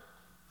off.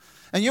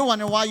 And you're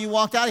wondering why you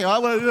walked out of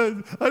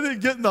here. I didn't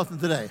get nothing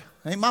today.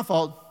 It ain't my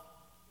fault.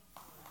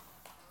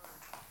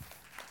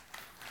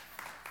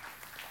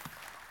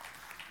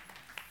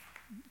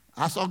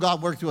 I saw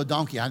God work through a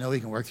donkey. I know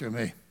he can work through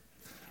me.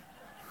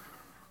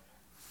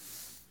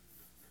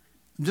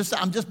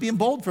 I'm just being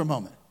bold for a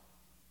moment.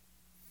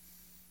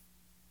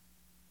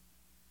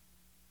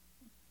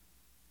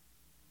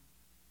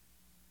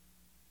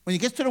 When you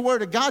get to the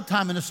Word of God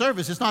time in the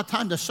service, it's not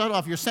time to shut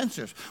off your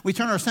sensors. We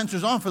turn our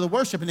sensors on for the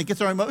worship, and it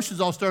gets our emotions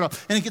all stirred up,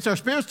 and it gets our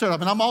spirits stirred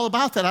up, and I'm all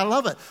about that. I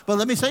love it. But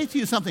let me say to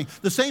you something.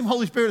 The same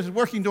Holy Spirit is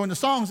working during the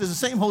songs is the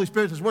same Holy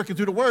Spirit that's working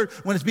through the Word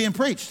when it's being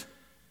preached.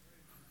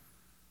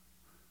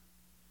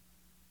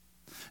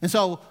 And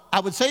so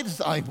I would say this,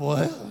 so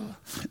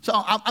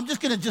I'm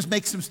just going to just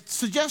make some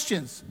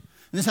suggestions.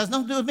 And this has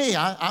nothing to do with me.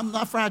 I'm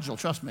not fragile,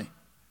 trust me.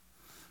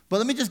 But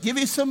let me just give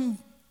you some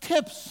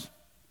tips.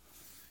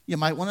 You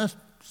might want to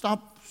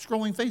stop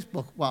scrolling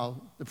Facebook while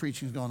the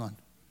preaching is going on.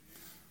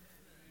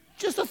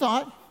 Just a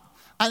thought.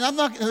 And I'm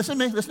not, listen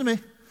to me.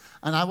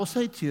 And I will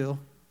say to you,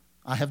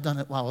 I have done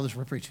it while others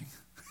were preaching.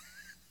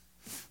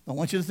 Don't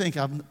want you to think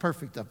I'm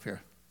perfect up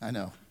here. I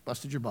know,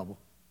 busted your bubble.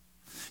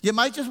 You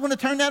might just want to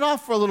turn that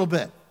off for a little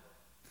bit.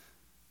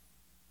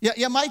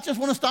 You might just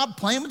want to stop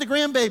playing with the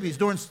grandbabies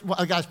during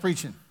a guy's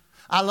preaching.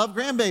 I love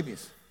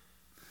grandbabies.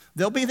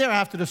 They'll be there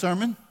after the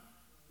sermon.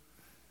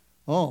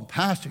 Oh,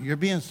 Pastor, you're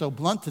being so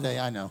blunt today.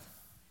 I know.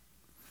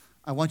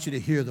 I want you to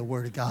hear the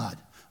Word of God.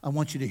 I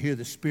want you to hear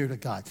the Spirit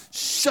of God.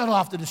 Shut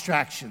off the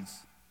distractions.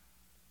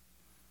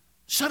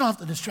 Shut off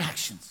the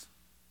distractions.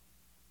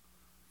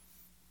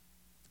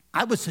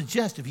 I would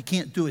suggest if you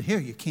can't do it here,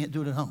 you can't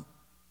do it at home.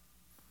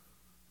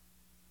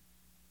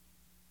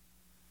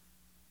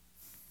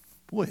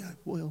 Boy,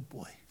 oh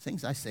boy,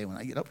 things I say when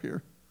I get up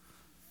here.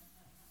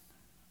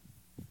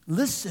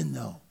 Listen,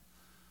 though.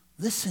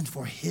 Listen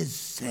for his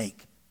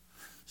sake.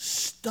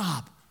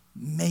 Stop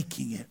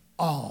making it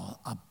all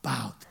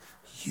about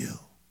you.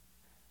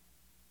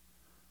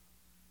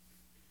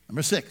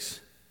 Number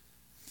 6,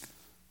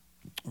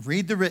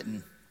 read the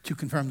written to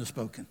confirm the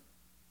spoken.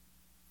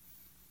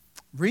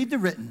 Read the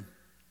written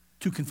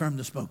to confirm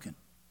the spoken.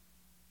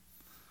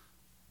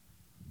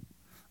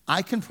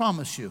 I can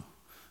promise you,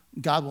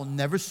 God will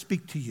never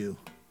speak to you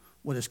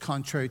what is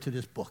contrary to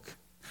this book.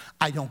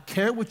 I don't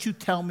care what you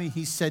tell me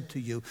he said to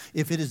you.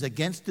 If it is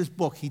against this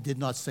book, he did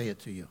not say it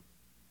to you.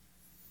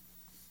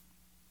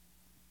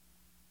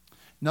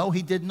 No,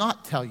 he did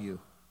not tell you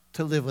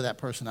to live with that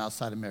person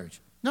outside of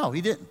marriage. No, he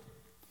didn't.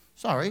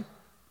 Sorry.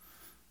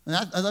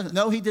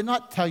 No, he did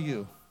not tell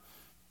you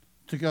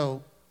to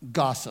go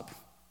gossip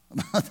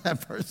about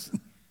that person.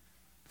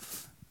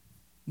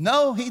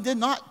 No, he did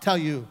not tell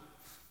you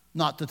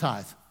not to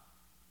tithe.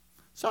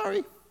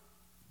 Sorry.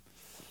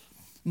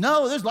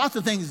 No, there's lots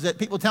of things that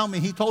people tell me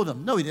he told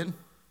them. No, he didn't.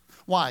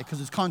 Why? Because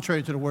it's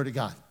contrary to the Word of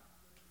God.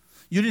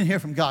 You didn't hear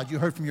from God. You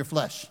heard from your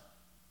flesh.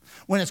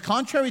 When it's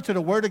contrary to the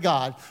Word of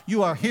God,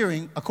 you are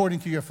hearing according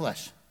to your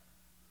flesh.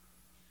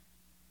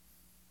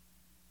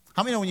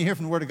 How many know when you hear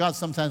from the Word of God,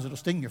 sometimes it'll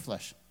sting your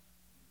flesh?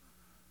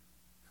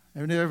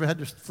 Ever had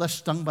your flesh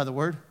stung by the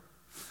Word?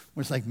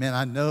 Where it's like, man,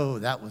 I know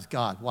that was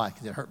God. Why?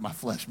 Because it hurt my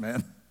flesh,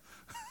 man.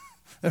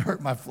 It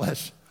hurt my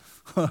flesh.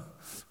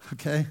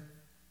 Okay?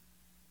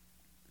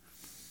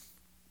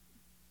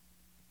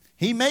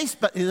 He may,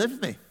 listen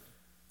to me,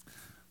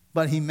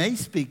 but he may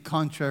speak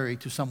contrary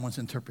to someone's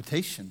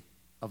interpretation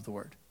of the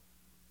Word.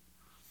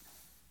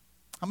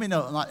 How many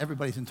know not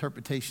everybody's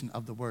interpretation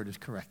of the Word is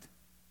correct?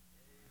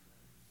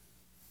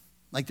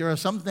 Like there are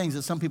some things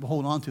that some people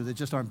hold on to that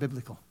just aren't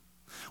biblical.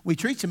 We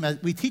teach them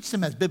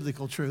as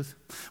biblical truth.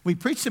 We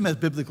preach them as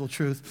biblical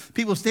truth.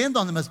 People stand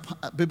on them as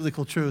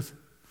biblical truth.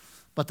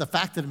 But the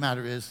fact of the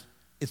matter is,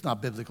 it's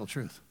not biblical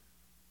truth.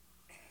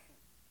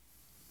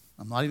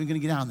 I'm not even going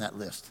to get down that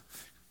list.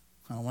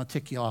 I don't want to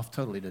tick you off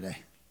totally today.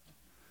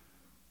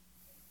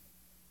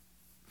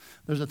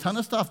 There's a ton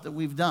of stuff that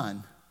we've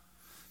done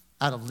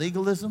out of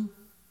legalism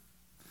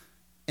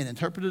and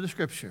interpreted the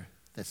Scripture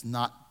that's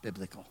not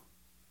biblical.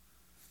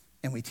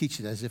 And we teach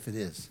it as if it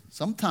is.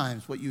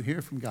 Sometimes what you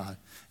hear from God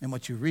and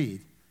what you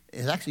read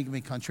is actually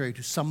going to be contrary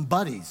to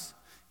somebody's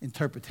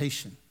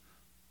interpretation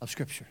of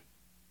Scripture.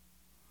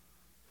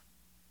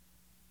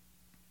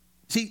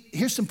 See,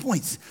 here's some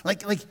points.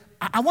 Like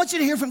I want you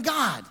to hear from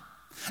God.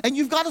 And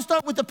you've got to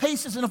start with the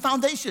basis and the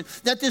foundation.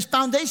 That this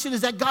foundation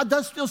is that God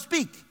does still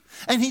speak.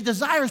 And he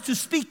desires to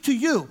speak to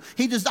you.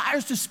 He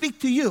desires to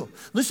speak to you.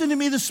 Listen to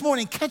me this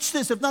morning. Catch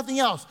this, if nothing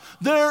else.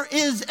 There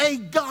is a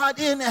God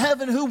in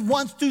heaven who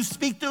wants to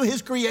speak to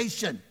his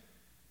creation.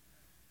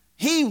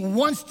 He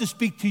wants to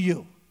speak to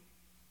you.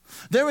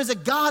 There is a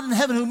God in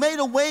heaven who made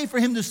a way for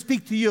him to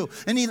speak to you.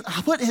 And he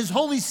put his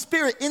Holy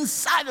Spirit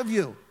inside of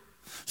you.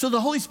 So the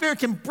Holy Spirit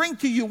can bring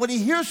to you what he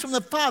hears from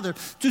the Father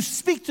to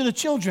speak to the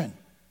children.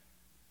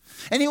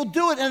 And he'll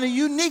do it in a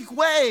unique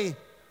way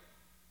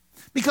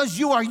because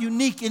you are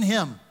unique in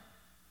him.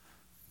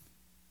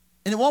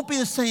 And it won't be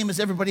the same as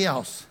everybody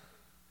else.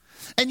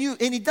 And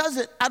he does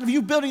it out of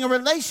you building a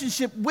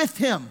relationship with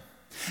him.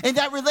 And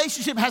that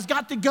relationship has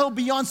got to go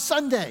beyond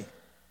Sunday.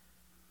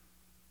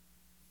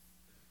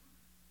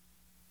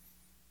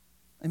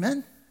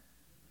 Amen?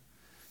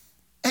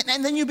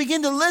 And then you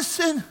begin to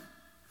listen,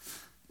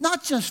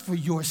 not just for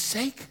your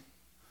sake,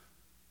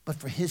 but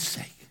for his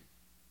sake.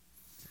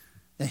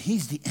 That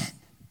he's the end.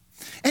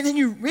 And then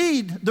you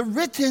read the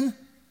written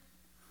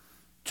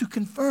to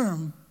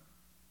confirm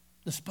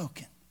the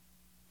spoken.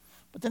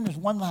 But then there's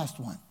one last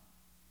one.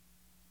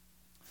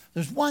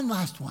 There's one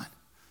last one.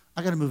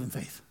 I got to move in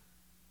faith.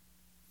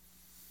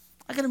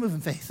 I got to move in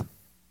faith.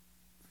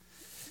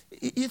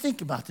 You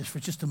think about this for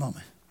just a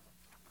moment.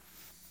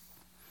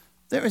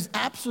 There is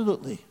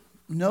absolutely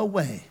no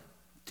way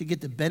to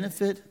get the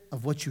benefit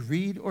of what you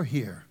read or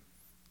hear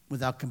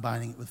without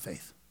combining it with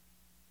faith.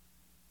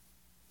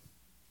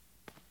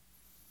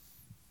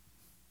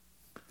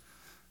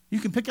 You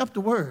can pick up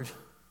the word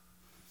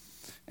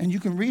and you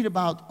can read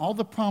about all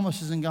the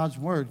promises in God's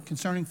word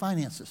concerning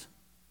finances.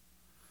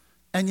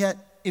 And yet,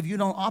 if you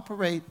don't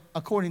operate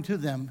according to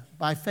them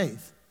by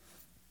faith,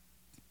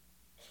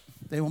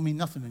 they will mean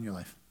nothing in your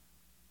life.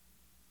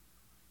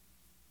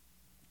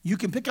 You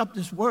can pick up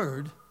this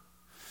word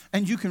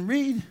and you can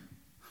read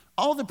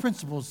all the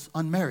principles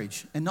on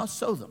marriage and not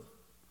sow them.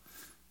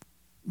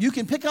 You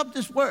can pick up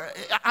this word.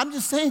 I'm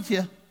just saying to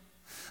you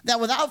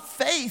that without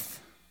faith,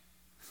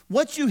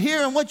 what you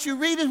hear and what you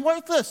read is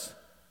worthless.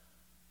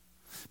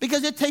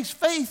 Because it takes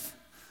faith.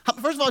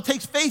 First of all, it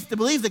takes faith to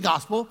believe the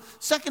gospel.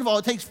 Second of all,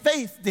 it takes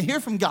faith to hear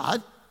from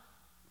God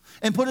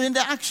and put it into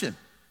action.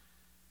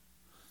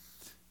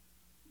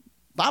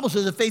 The Bible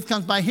says that faith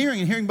comes by hearing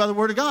and hearing by the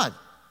word of God.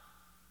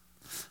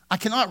 I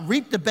cannot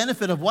reap the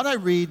benefit of what I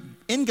read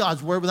in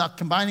God's word without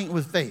combining it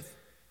with faith.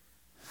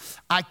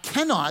 I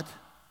cannot,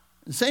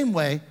 in the same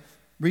way,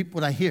 reap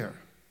what I hear.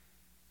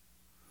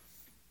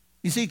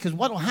 You see, because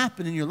what will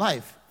happen in your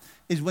life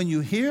is when you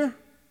hear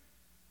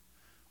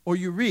or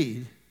you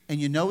read and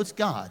you know it's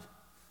God,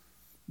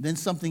 then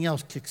something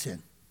else kicks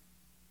in.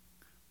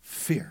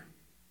 Fear.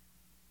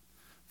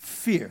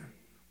 Fear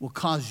will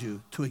cause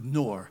you to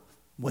ignore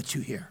what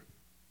you hear.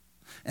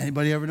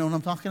 Anybody ever know what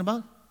I'm talking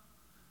about?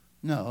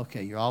 No,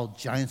 okay, you're all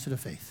giants of the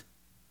faith.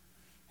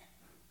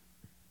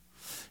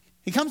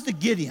 He comes to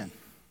Gideon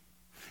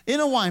in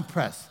a wine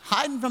press,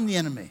 hiding from the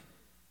enemy.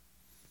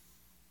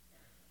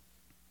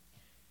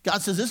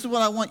 God says, this is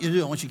what I want you to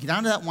do. I want you to get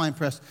down to that wine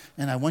press,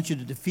 and I want you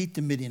to defeat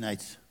the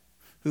Midianites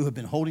who have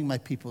been holding my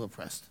people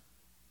oppressed.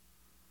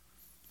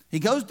 He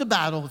goes to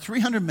battle with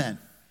 300 men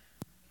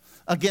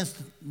against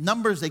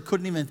numbers they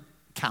couldn't even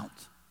count.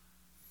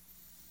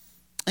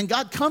 And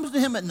God comes to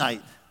him at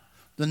night,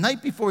 the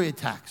night before he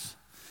attacks,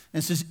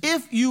 and says,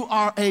 if you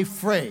are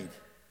afraid,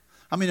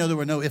 how many know there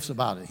were no ifs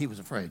about it? He was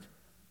afraid.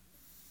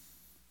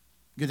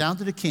 Go down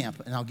to the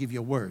camp, and I'll give you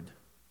a word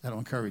that'll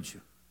encourage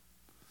you.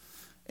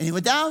 And he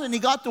went down and he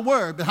got the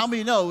word, but how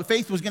many know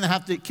faith was going to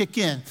have to kick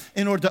in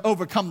order to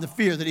overcome the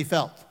fear that he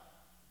felt?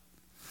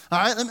 All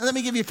right, let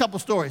me give you a couple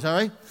stories, all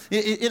right?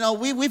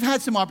 We've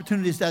had some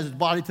opportunities as a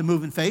body to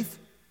move in faith.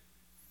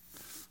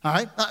 All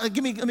right, let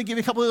me give you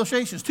a couple of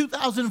illustrations.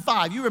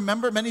 2005, you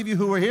remember, many of you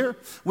who were here,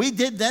 we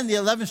did then the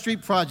 11th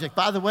Street Project.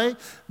 By the way,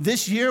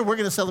 this year we're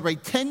going to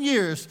celebrate 10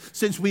 years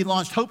since we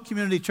launched Hope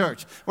Community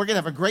Church. We're going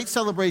to have a great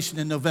celebration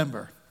in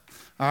November.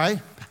 All right?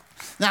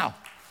 Now,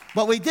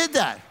 but we did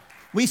that.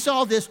 We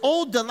saw this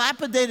old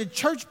dilapidated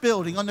church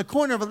building on the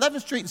corner of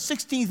 11th Street and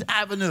 16th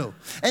Avenue.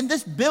 And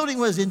this building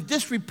was in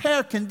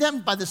disrepair,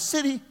 condemned by the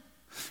city,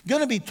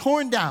 going to be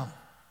torn down.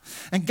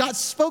 And God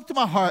spoke to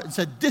my heart and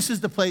said, this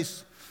is the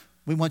place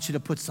we want you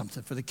to put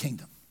something for the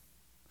kingdom.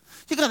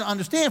 You got to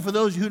understand, for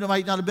those of you who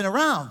might not have been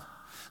around,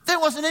 there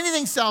wasn't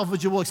anything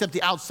salvageable except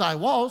the outside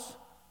walls.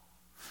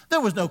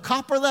 There was no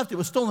copper left. It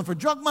was stolen for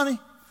drug money.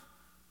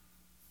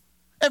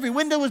 Every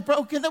window was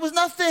broken. There was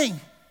nothing.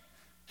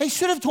 They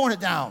should have torn it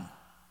down.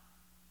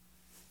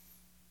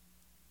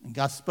 And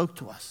God spoke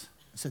to us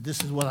and said,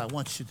 this is what I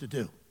want you to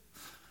do.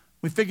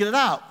 We figured it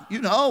out.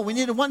 We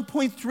needed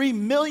 $1.3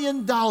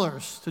 million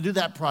to do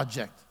that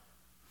project.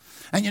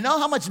 And you know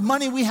how much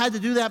money we had to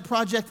do that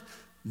project?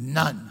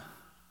 None.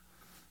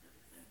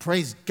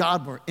 Praise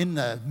God, we're in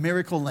the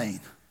miracle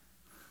lane.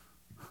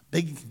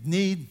 Big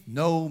need,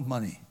 no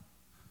money.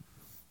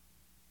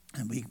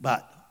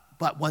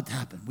 But what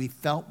happened? We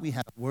felt we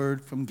had a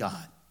word from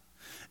God.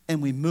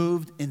 And we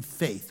moved in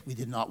faith. We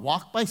did not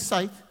walk by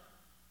sight.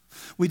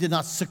 We did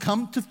not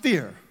succumb to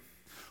fear.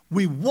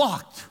 We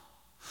walked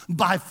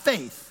by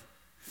faith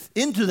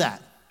into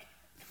that.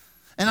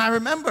 And I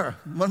remember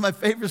one of my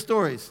favorite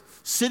stories,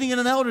 sitting in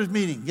an elders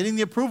meeting, getting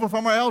the approval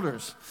from our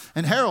elders.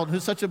 And Harold,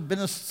 who's been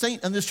a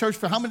saint in this church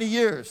for how many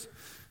years,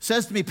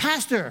 says to me,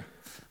 Pastor,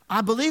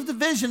 I believe the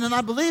vision and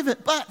I believe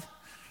it, but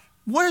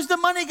where's the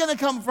money going to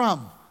come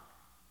from?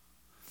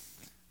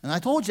 And I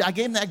told you, I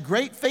gave him that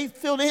great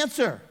faith-filled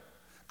answer.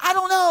 I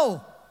don't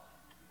know.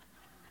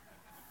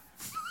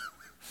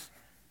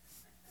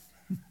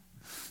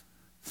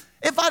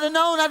 If I'd have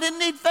known, I didn't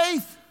need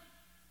faith.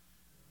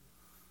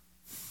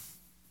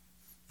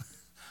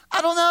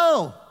 I don't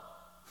know.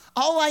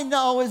 All I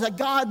know is that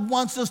God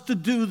wants us to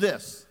do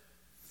this.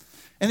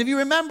 And if you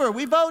remember,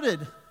 we voted.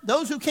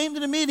 Those who came to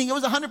the meeting, it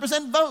was a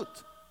 100%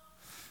 vote.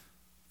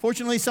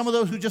 Fortunately, some of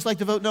those who just like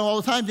to vote no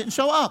all the time didn't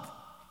show up.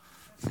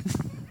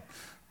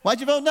 Why'd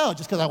you vote no?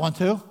 Just because I want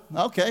to?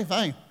 Okay,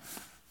 fine.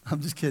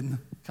 I'm just kidding,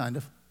 kind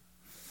of.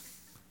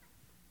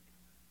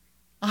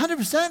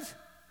 100%?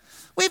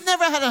 We've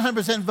never had a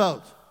 100%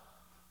 vote,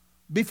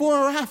 before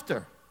or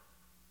after.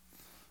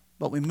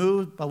 But we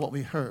moved by what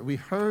we heard. We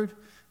heard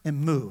and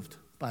moved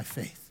by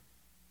faith.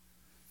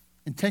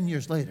 And 10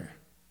 years later,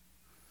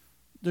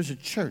 there's a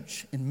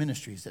church in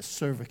ministries that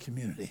serve a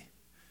community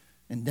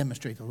and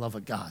demonstrate the love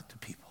of God to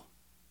people.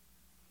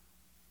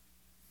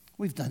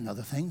 We've done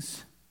other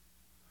things.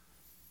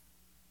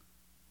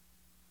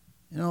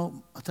 You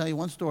know, I'll tell you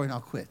one story and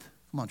I'll quit.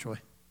 Come on, Troy.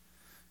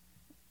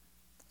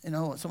 You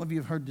know, some of you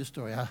have heard this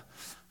story.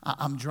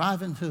 I'm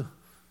driving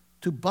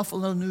to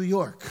Buffalo, New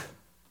York.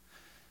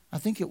 I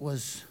think it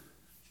was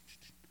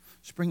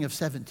spring of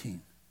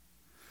 17.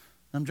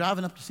 I'm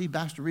driving up to see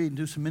Pastor Reed and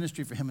do some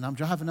ministry for him, and I'm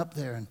driving up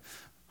there, and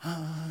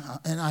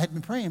I had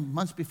been praying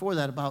months before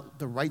that about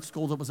the Wright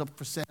School that was up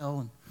for sale,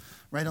 and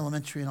Wright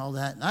Elementary and all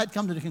that. And I'd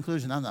come to the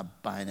conclusion, I'm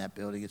not buying that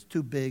building. It's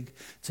too big.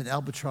 It's an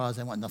albatross.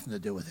 I want nothing to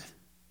do with it.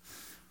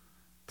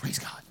 Praise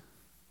God.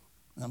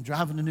 And I'm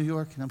driving to New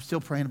York, and I'm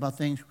still praying about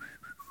things.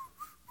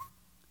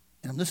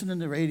 And I'm listening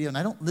to the radio, and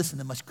I don't listen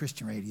to much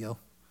Christian radio,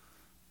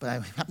 but I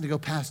happened to go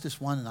past this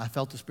one, and I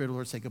felt the Spirit of the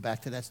Lord say, go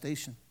back to that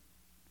station.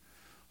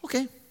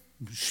 Okay,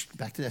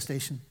 back to that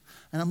station.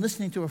 And I'm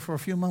listening to her for a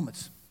few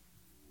moments,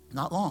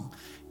 not long.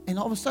 And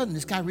all of a sudden,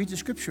 this guy reads a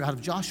scripture out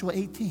of Joshua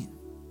 18.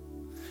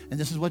 And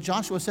this is what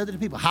Joshua said to the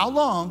people. How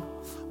long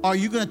are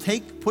you going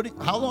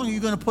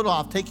to put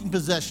off taking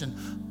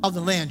possession of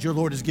the land your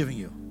Lord is giving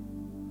you?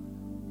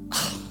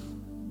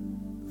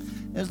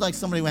 It was like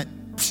somebody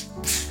went, psh,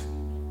 psh.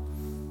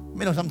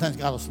 You know, sometimes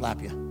God will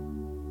slap you.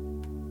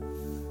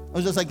 It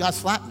was just like God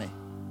slapped me.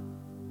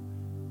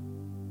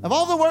 Of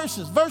all the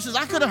verses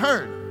I could have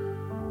heard,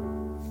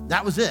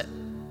 that was it.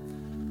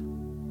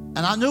 And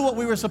I knew what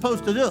we were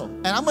supposed to do.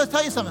 And I'm going to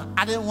tell you something.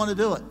 I didn't want to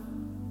do it.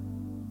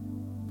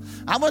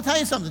 I'm going to tell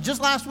you something.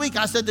 Just last week,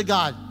 I said to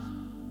God,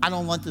 I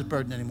don't want this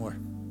burden anymore.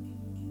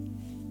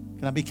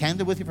 Can I be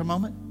candid with you for a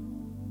moment?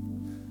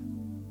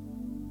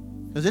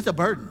 Because it's a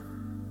burden.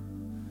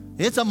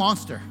 It's a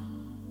monster.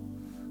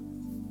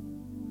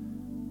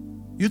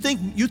 You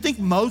think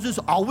Moses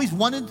always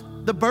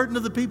wanted the burden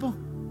of the people?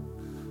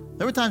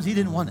 There were times he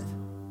didn't want it.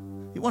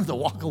 He wanted to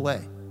walk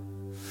away.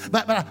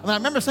 But I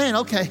remember saying,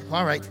 okay,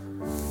 all right.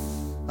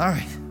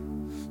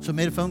 So I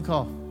made a phone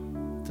call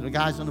to the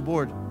guys on the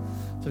board.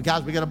 So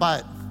guys, we got to buy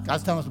it.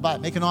 God's telling us to buy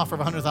it. Make an offer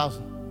of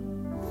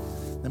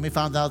 $100,000. Then we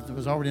found out there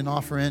was already an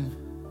offer in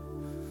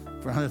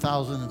for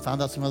 $100,000 and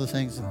found out some other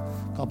things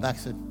and called back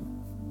and said,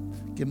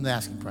 give them the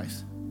asking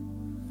price.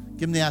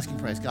 Give them the asking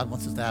price. God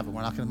wants us to have it.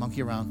 We're not going to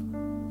monkey around.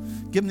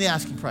 Give them the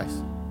asking price.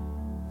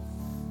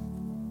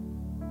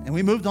 And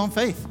we moved on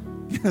faith.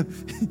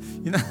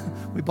 You know,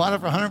 we bought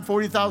it for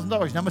 $140,000. You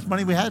know how much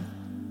money we had?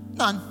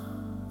 None.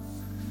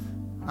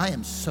 I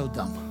am so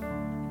dumb.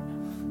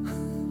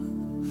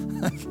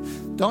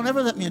 Don't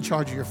ever let me in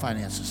charge of your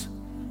finances.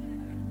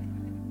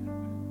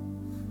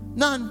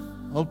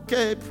 None.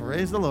 Okay,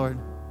 praise the Lord.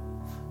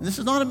 And this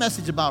is not a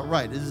message about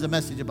right. This is a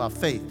message about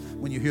faith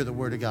when you hear the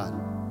word of God.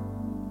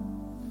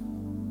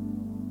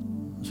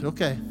 I said,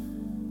 okay.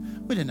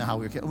 We didn't know how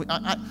we were.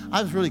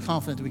 I was really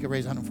confident that we could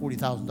raise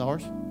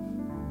 $140,000.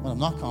 What I'm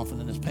not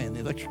confident is paying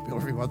the electric bill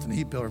every month and the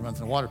heat bill every month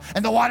and the water.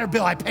 And the water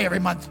bill I pay every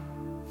month.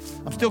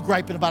 I'm still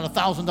griping about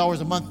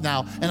 $1,000 a month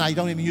now, and I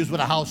don't even use what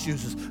a house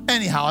uses.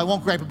 Anyhow, I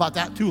won't gripe about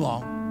that too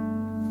long.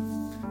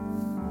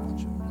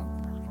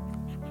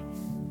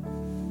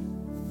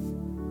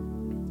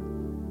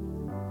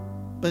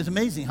 But it's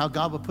amazing how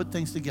God would put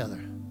things together.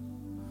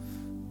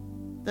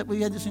 That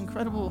we had this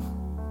incredible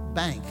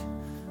bank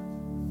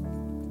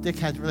Dick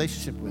had a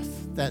relationship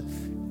with that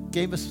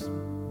gave us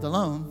the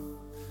loan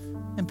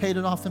and paid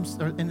it off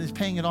and is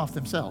paying it off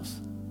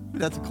themselves.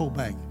 That's a cool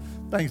bank.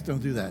 Banks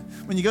don't do that.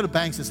 When you go to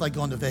banks, it's like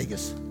going to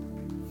Vegas.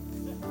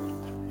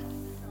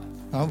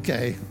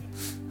 Okay.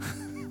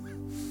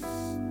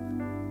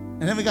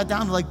 And then we got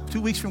down to like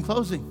 2 weeks from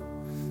closing.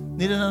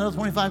 Needed another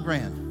 25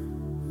 grand.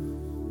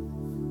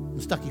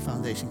 The Stuckey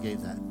Foundation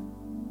gave that.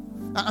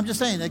 I'm just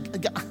saying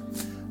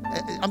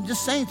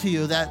to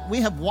you that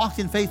we have walked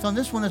in faith on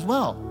this one as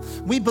well.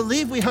 We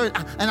believe we heard,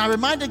 and I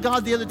reminded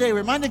God the other day,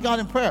 reminded God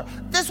in prayer,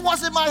 this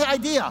wasn't my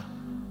idea.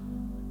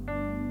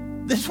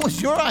 This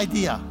was your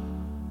idea.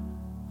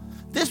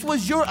 This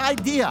was your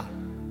idea.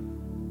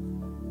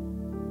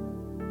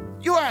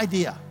 Your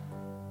idea.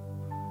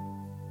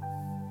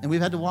 And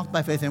we've had to walk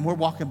by faith, and we're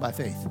walking by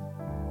faith.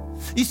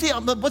 You see,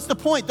 what's the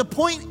point? The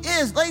point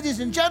is, ladies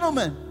and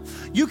gentlemen,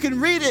 you can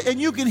read it and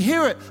you can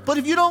hear it, but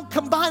if you don't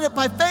combine it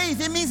by faith,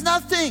 it means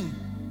nothing.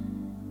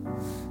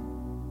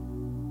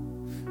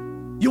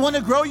 You want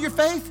to grow your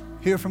faith?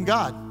 Hear from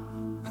God.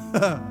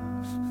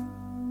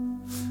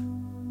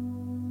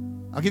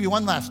 I'll give you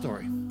one last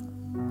story.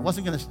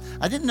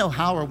 I didn't know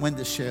how or when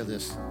to share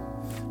this.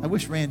 I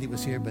wish Randy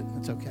was here, but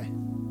it's okay.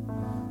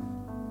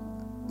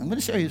 I'm going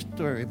to share you a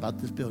story about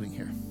this building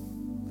here,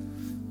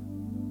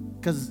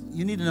 because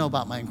you need to know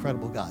about my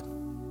incredible God.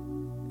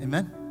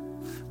 Amen?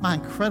 My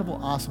incredible,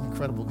 awesome,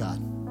 incredible God.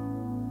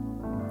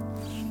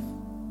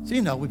 So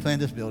you know, we planned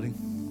this building.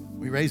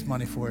 We raised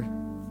money for it.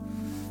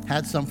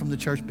 Had some from the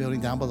church building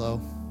down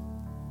below.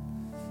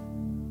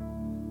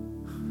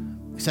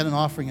 We sent an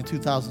offering in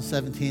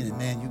 2017, and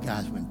man, you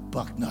guys went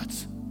buck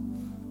nuts.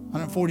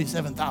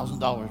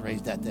 $147,000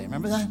 raised that day.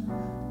 Remember that?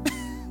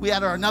 We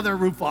had another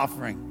roof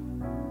offering.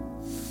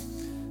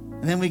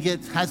 And then we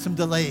had some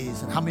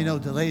delays. And how many know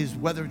delays,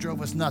 weather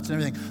drove us nuts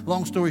and everything.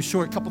 Long story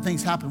short, a couple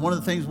things happened. One of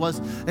the things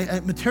was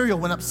material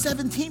went up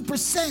 17%.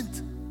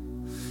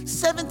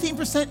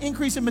 17%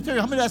 increase in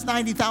material. How many of that's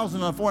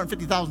 $90,000 on a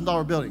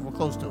 $450,000 building? We're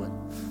close to it.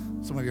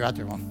 Some of you are out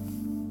there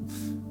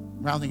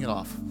rounding it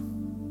off.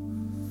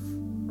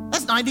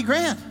 That's 90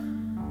 grand.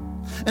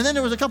 And then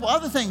there was a couple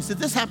other things. Did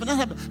this happen? That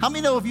happened. How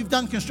many know if you've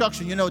done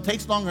construction, you know it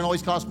takes longer and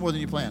always costs more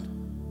than you planned?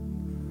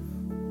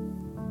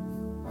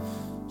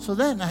 So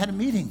then I had a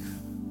meeting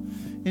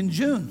in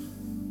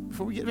June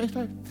before we get ready to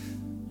start.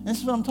 And this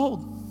is what I'm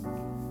told.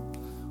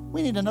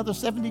 We need another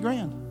 70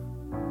 grand.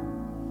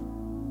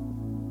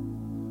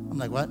 I'm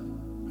like, what?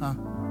 Huh?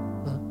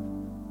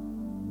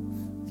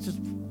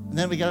 And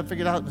then we got it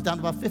figured out. It was down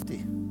to about 50.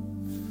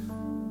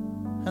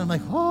 And I'm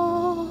like,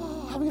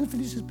 oh, how are we going to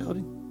finish this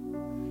building?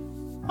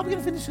 How are we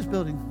going to finish this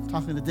building?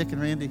 Talking to Dick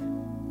and Randy.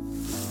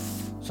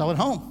 So I went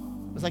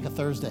home. It was like a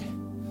Thursday.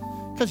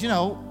 Because, you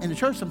know, in the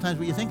church sometimes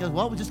what you think is,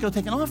 well, we just go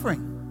take an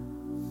offering.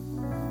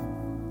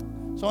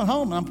 So I went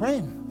home and I'm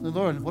praying. The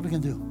Lord, what are we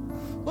going to do?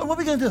 Lord, what are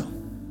we going to do?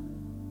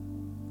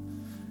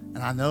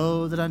 And I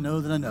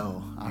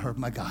heard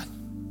my God.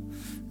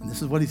 And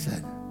this is what he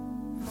said.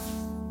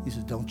 He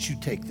said, don't you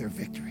take their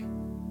victory.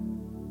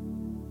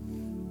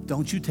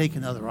 Don't you take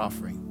another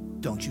offering.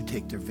 Don't you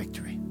take their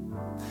victory.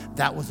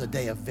 That was a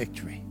day of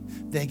victory.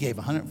 They gave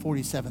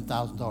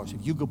 $147,000.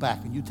 If you go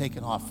back and you take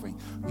an offering,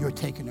 you're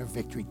taking their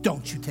victory.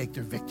 Don't you take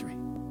their victory.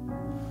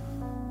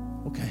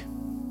 Okay,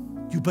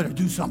 you better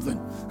do something.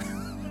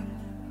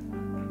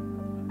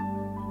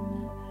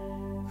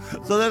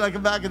 So then I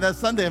come back and that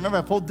Sunday, I remember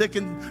I pulled Dick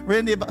and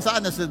Randy aside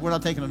and I said, we're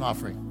not taking an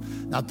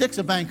offering. Now, Dick's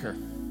a banker.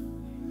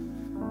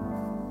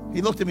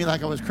 He looked at me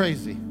like I was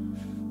crazy.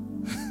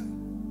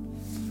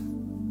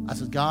 I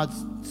said, God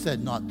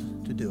said not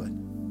to do it.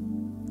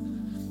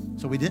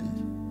 So we didn't.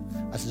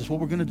 I said, this is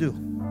what we're going to do.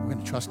 We're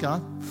going to trust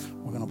God.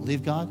 We're going to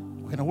believe God.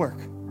 We're going to work.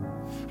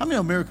 How many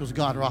know miracles of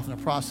God are often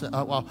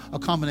a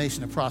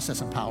combination of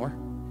process and power?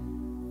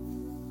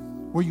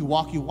 Where you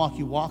walk,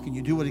 and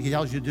you do what he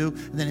tells you to do,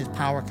 and then his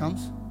power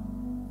comes.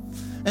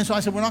 And so I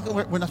said, that's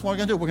what we're going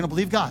to do. We're going to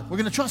believe God. We're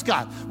going to trust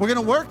God. We're going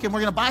to work, and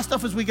we're going to buy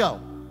stuff as we go.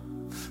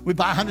 We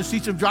buy 100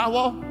 sheets of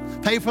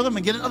drywall, pay for them,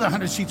 and get another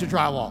 100 sheets of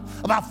drywall.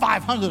 About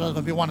 500 of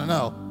them, if you want to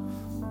know.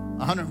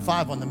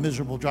 105 on the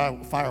miserable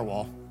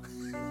firewall.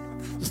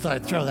 Just thought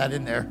I'd throw that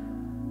in there.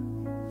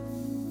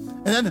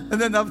 And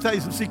then I'll tell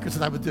you some secrets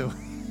that I would do.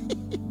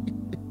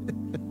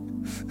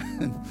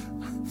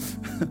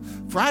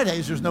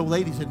 Fridays, there's no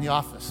ladies in the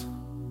office.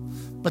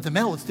 But the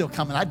mail would still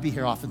come, and I'd be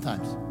here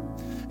oftentimes.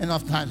 And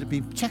oftentimes it'd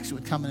be checks that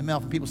would come in the mail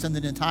from people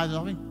sending in tithes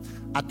and everything.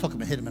 I took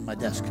them and hid them in my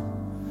desk.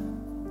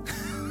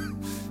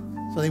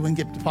 So they wouldn't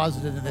get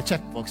deposited in the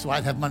checkbook, so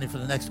I'd have money for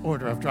the next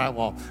order of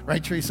drywall.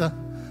 Right, Teresa?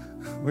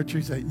 Where'd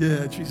Teresa?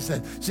 Yeah,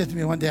 Teresa said to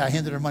me one day, I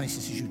handed her money.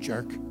 She says, you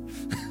jerk.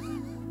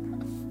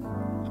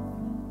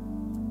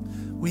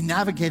 We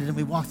navigated and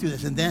we walked through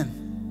this, and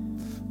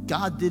then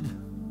God did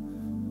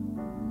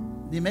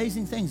the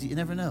amazing things that you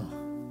never know.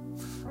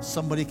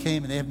 Somebody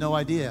came and they have no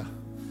idea.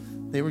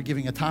 They were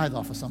giving a tithe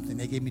off of something.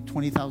 They gave me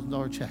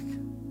 $20,000 check.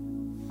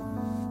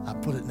 I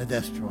put it in the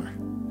desk drawer.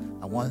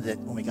 I wanted it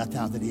when we got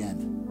down to the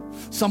end.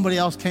 Somebody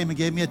else came and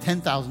gave me a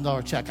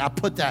 $10,000 check. I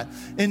put that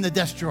in the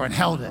desk drawer and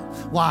held it.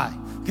 Why?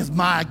 Because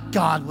my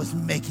God was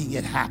making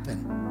it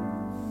happen.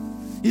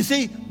 You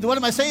see, what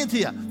am I saying to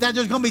you? That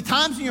there's going to be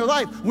times in your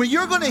life where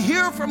you're going to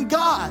hear from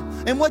God,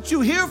 and what you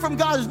hear from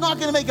God is not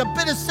going to make a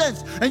bit of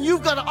sense, and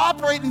you've got to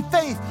operate in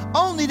faith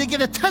only to get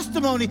a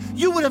testimony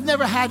you would have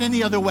never had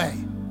any other way.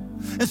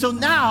 And so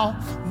now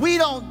we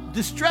don't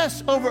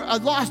distress over a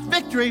lost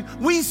victory.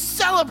 We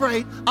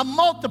celebrate a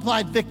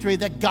multiplied victory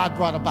that God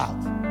brought about.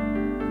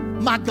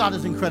 My God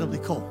is incredibly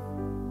cool.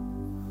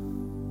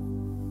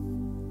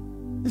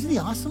 Isn't he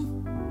awesome?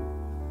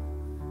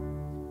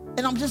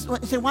 And I'm just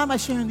saying, why am I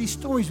sharing these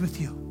stories with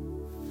you?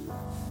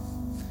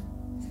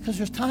 Because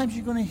there's times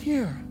you're going to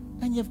hear,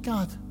 and you've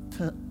got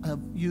to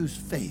use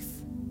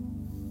faith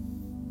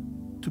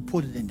to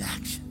put it into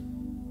action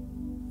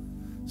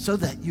so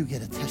that you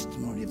get a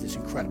testimony of this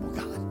incredible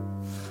God.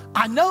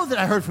 I know that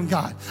I heard from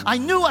God. I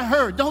knew I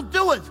heard. Don't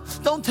do it.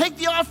 Don't take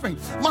the offering.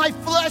 My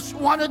flesh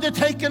wanted to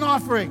take an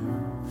offering.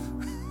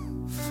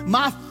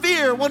 My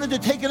fear wanted to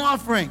take an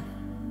offering.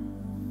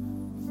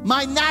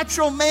 My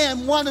natural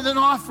man wanted an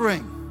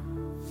offering.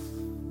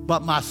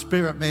 But my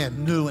spirit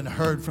man knew and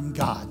heard from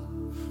God.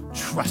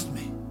 Trust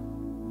me.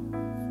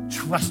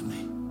 Trust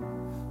me.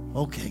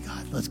 Okay,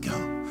 God, let's go.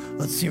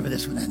 Let's see where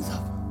this one ends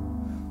up.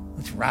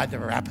 Let's ride the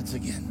rapids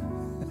again.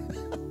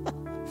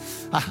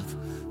 I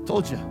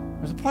told you,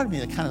 there's a part of me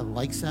that kind of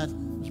likes that.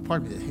 There's a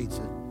part of me that hates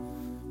it.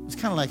 It's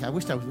kind of like I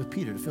wished I was with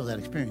Peter to feel that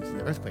experience in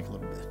the earthquake a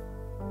little bit.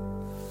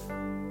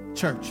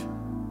 Church,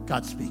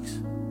 God speaks.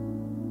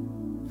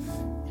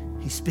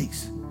 He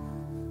speaks.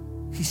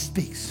 He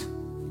speaks.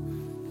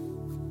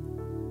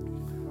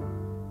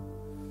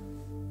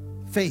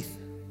 Faith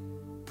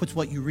puts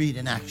what you read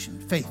in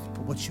action. Faith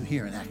puts what you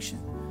hear in action.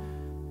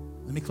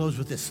 Let me close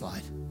with this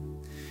slide.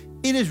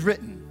 It is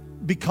written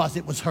because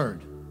it was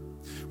heard.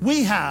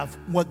 We have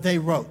what they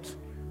wrote,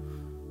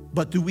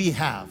 but do we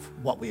have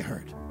what we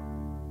heard?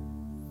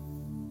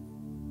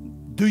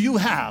 Do you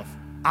have,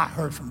 I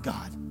heard from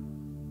God?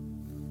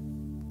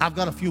 I've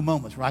got a few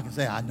moments where I can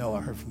say, I know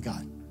I heard from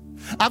God.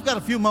 I've got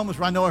a few moments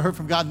where I know I heard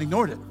from God and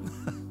ignored it.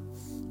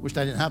 Wished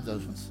I didn't have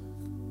those ones.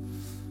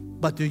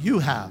 But do you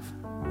have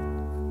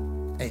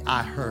a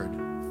I heard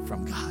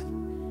from God?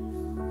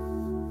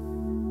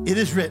 It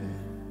is written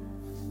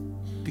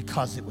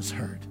because it was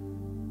heard.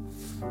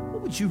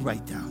 What would you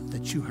write down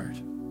that you heard?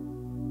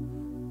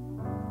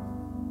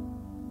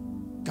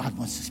 God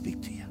wants to speak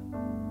to you.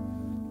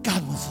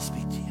 God wants to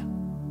speak to you.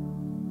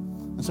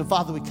 And so,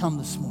 Father, we come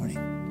this morning.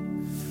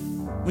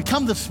 We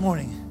come this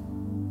morning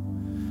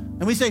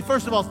and we say,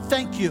 first of all,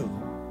 thank you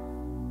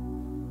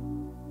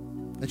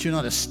that you're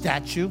not a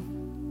statue.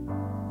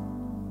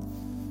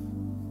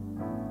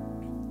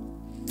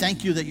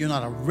 Thank you that you're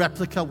not a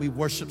replica we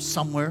worship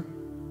somewhere.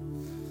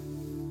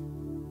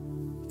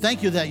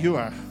 Thank you that you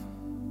are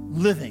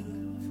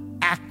living,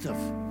 active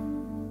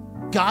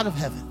God of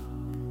heaven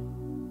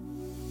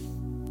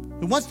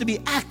who wants to be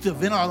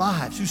active in our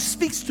lives, who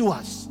speaks to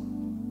us,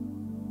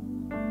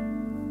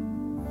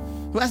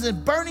 who has a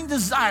burning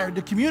desire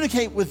to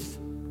communicate with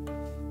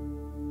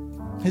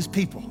his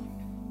people.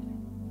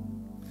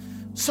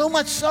 So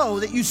much so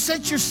that you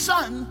sent your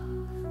Son,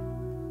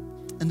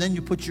 and then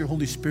you put your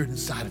Holy Spirit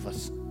inside of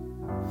us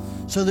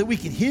so that we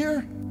can hear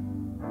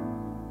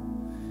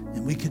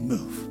and we can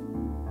move.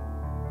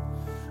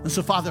 And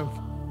so, Father,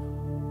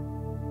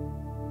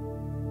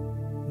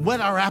 whet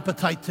our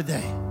appetite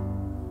today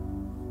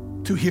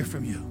to hear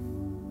from you.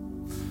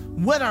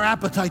 Whet our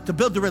appetite to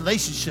build the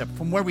relationship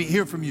from where we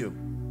hear from you.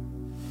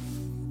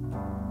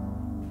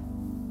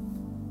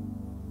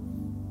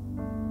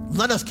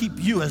 Let us keep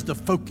you as the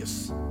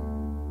focus.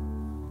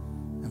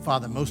 And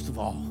Father, most of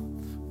all,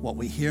 what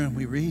we hear and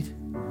we read,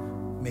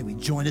 may we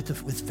join it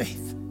with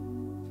faith.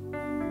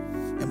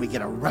 And we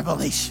get a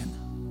revelation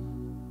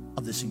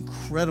of this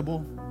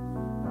incredible,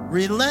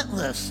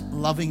 relentless,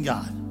 loving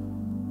God.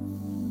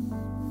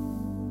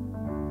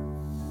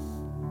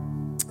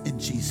 In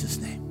Jesus'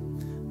 name,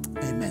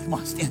 amen. Come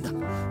on, stand up.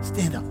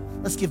 Stand up.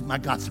 Let's give my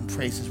God some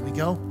praise as we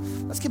go.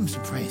 Let's give him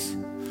some praise.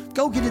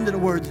 Go get into the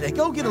word today.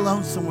 Go get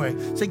alone somewhere.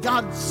 Say,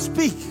 God,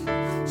 speak.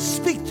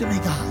 Speak to me,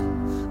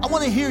 God. I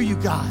want to hear you,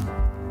 God.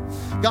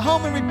 Go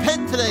home and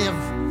repent today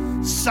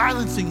of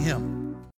silencing him.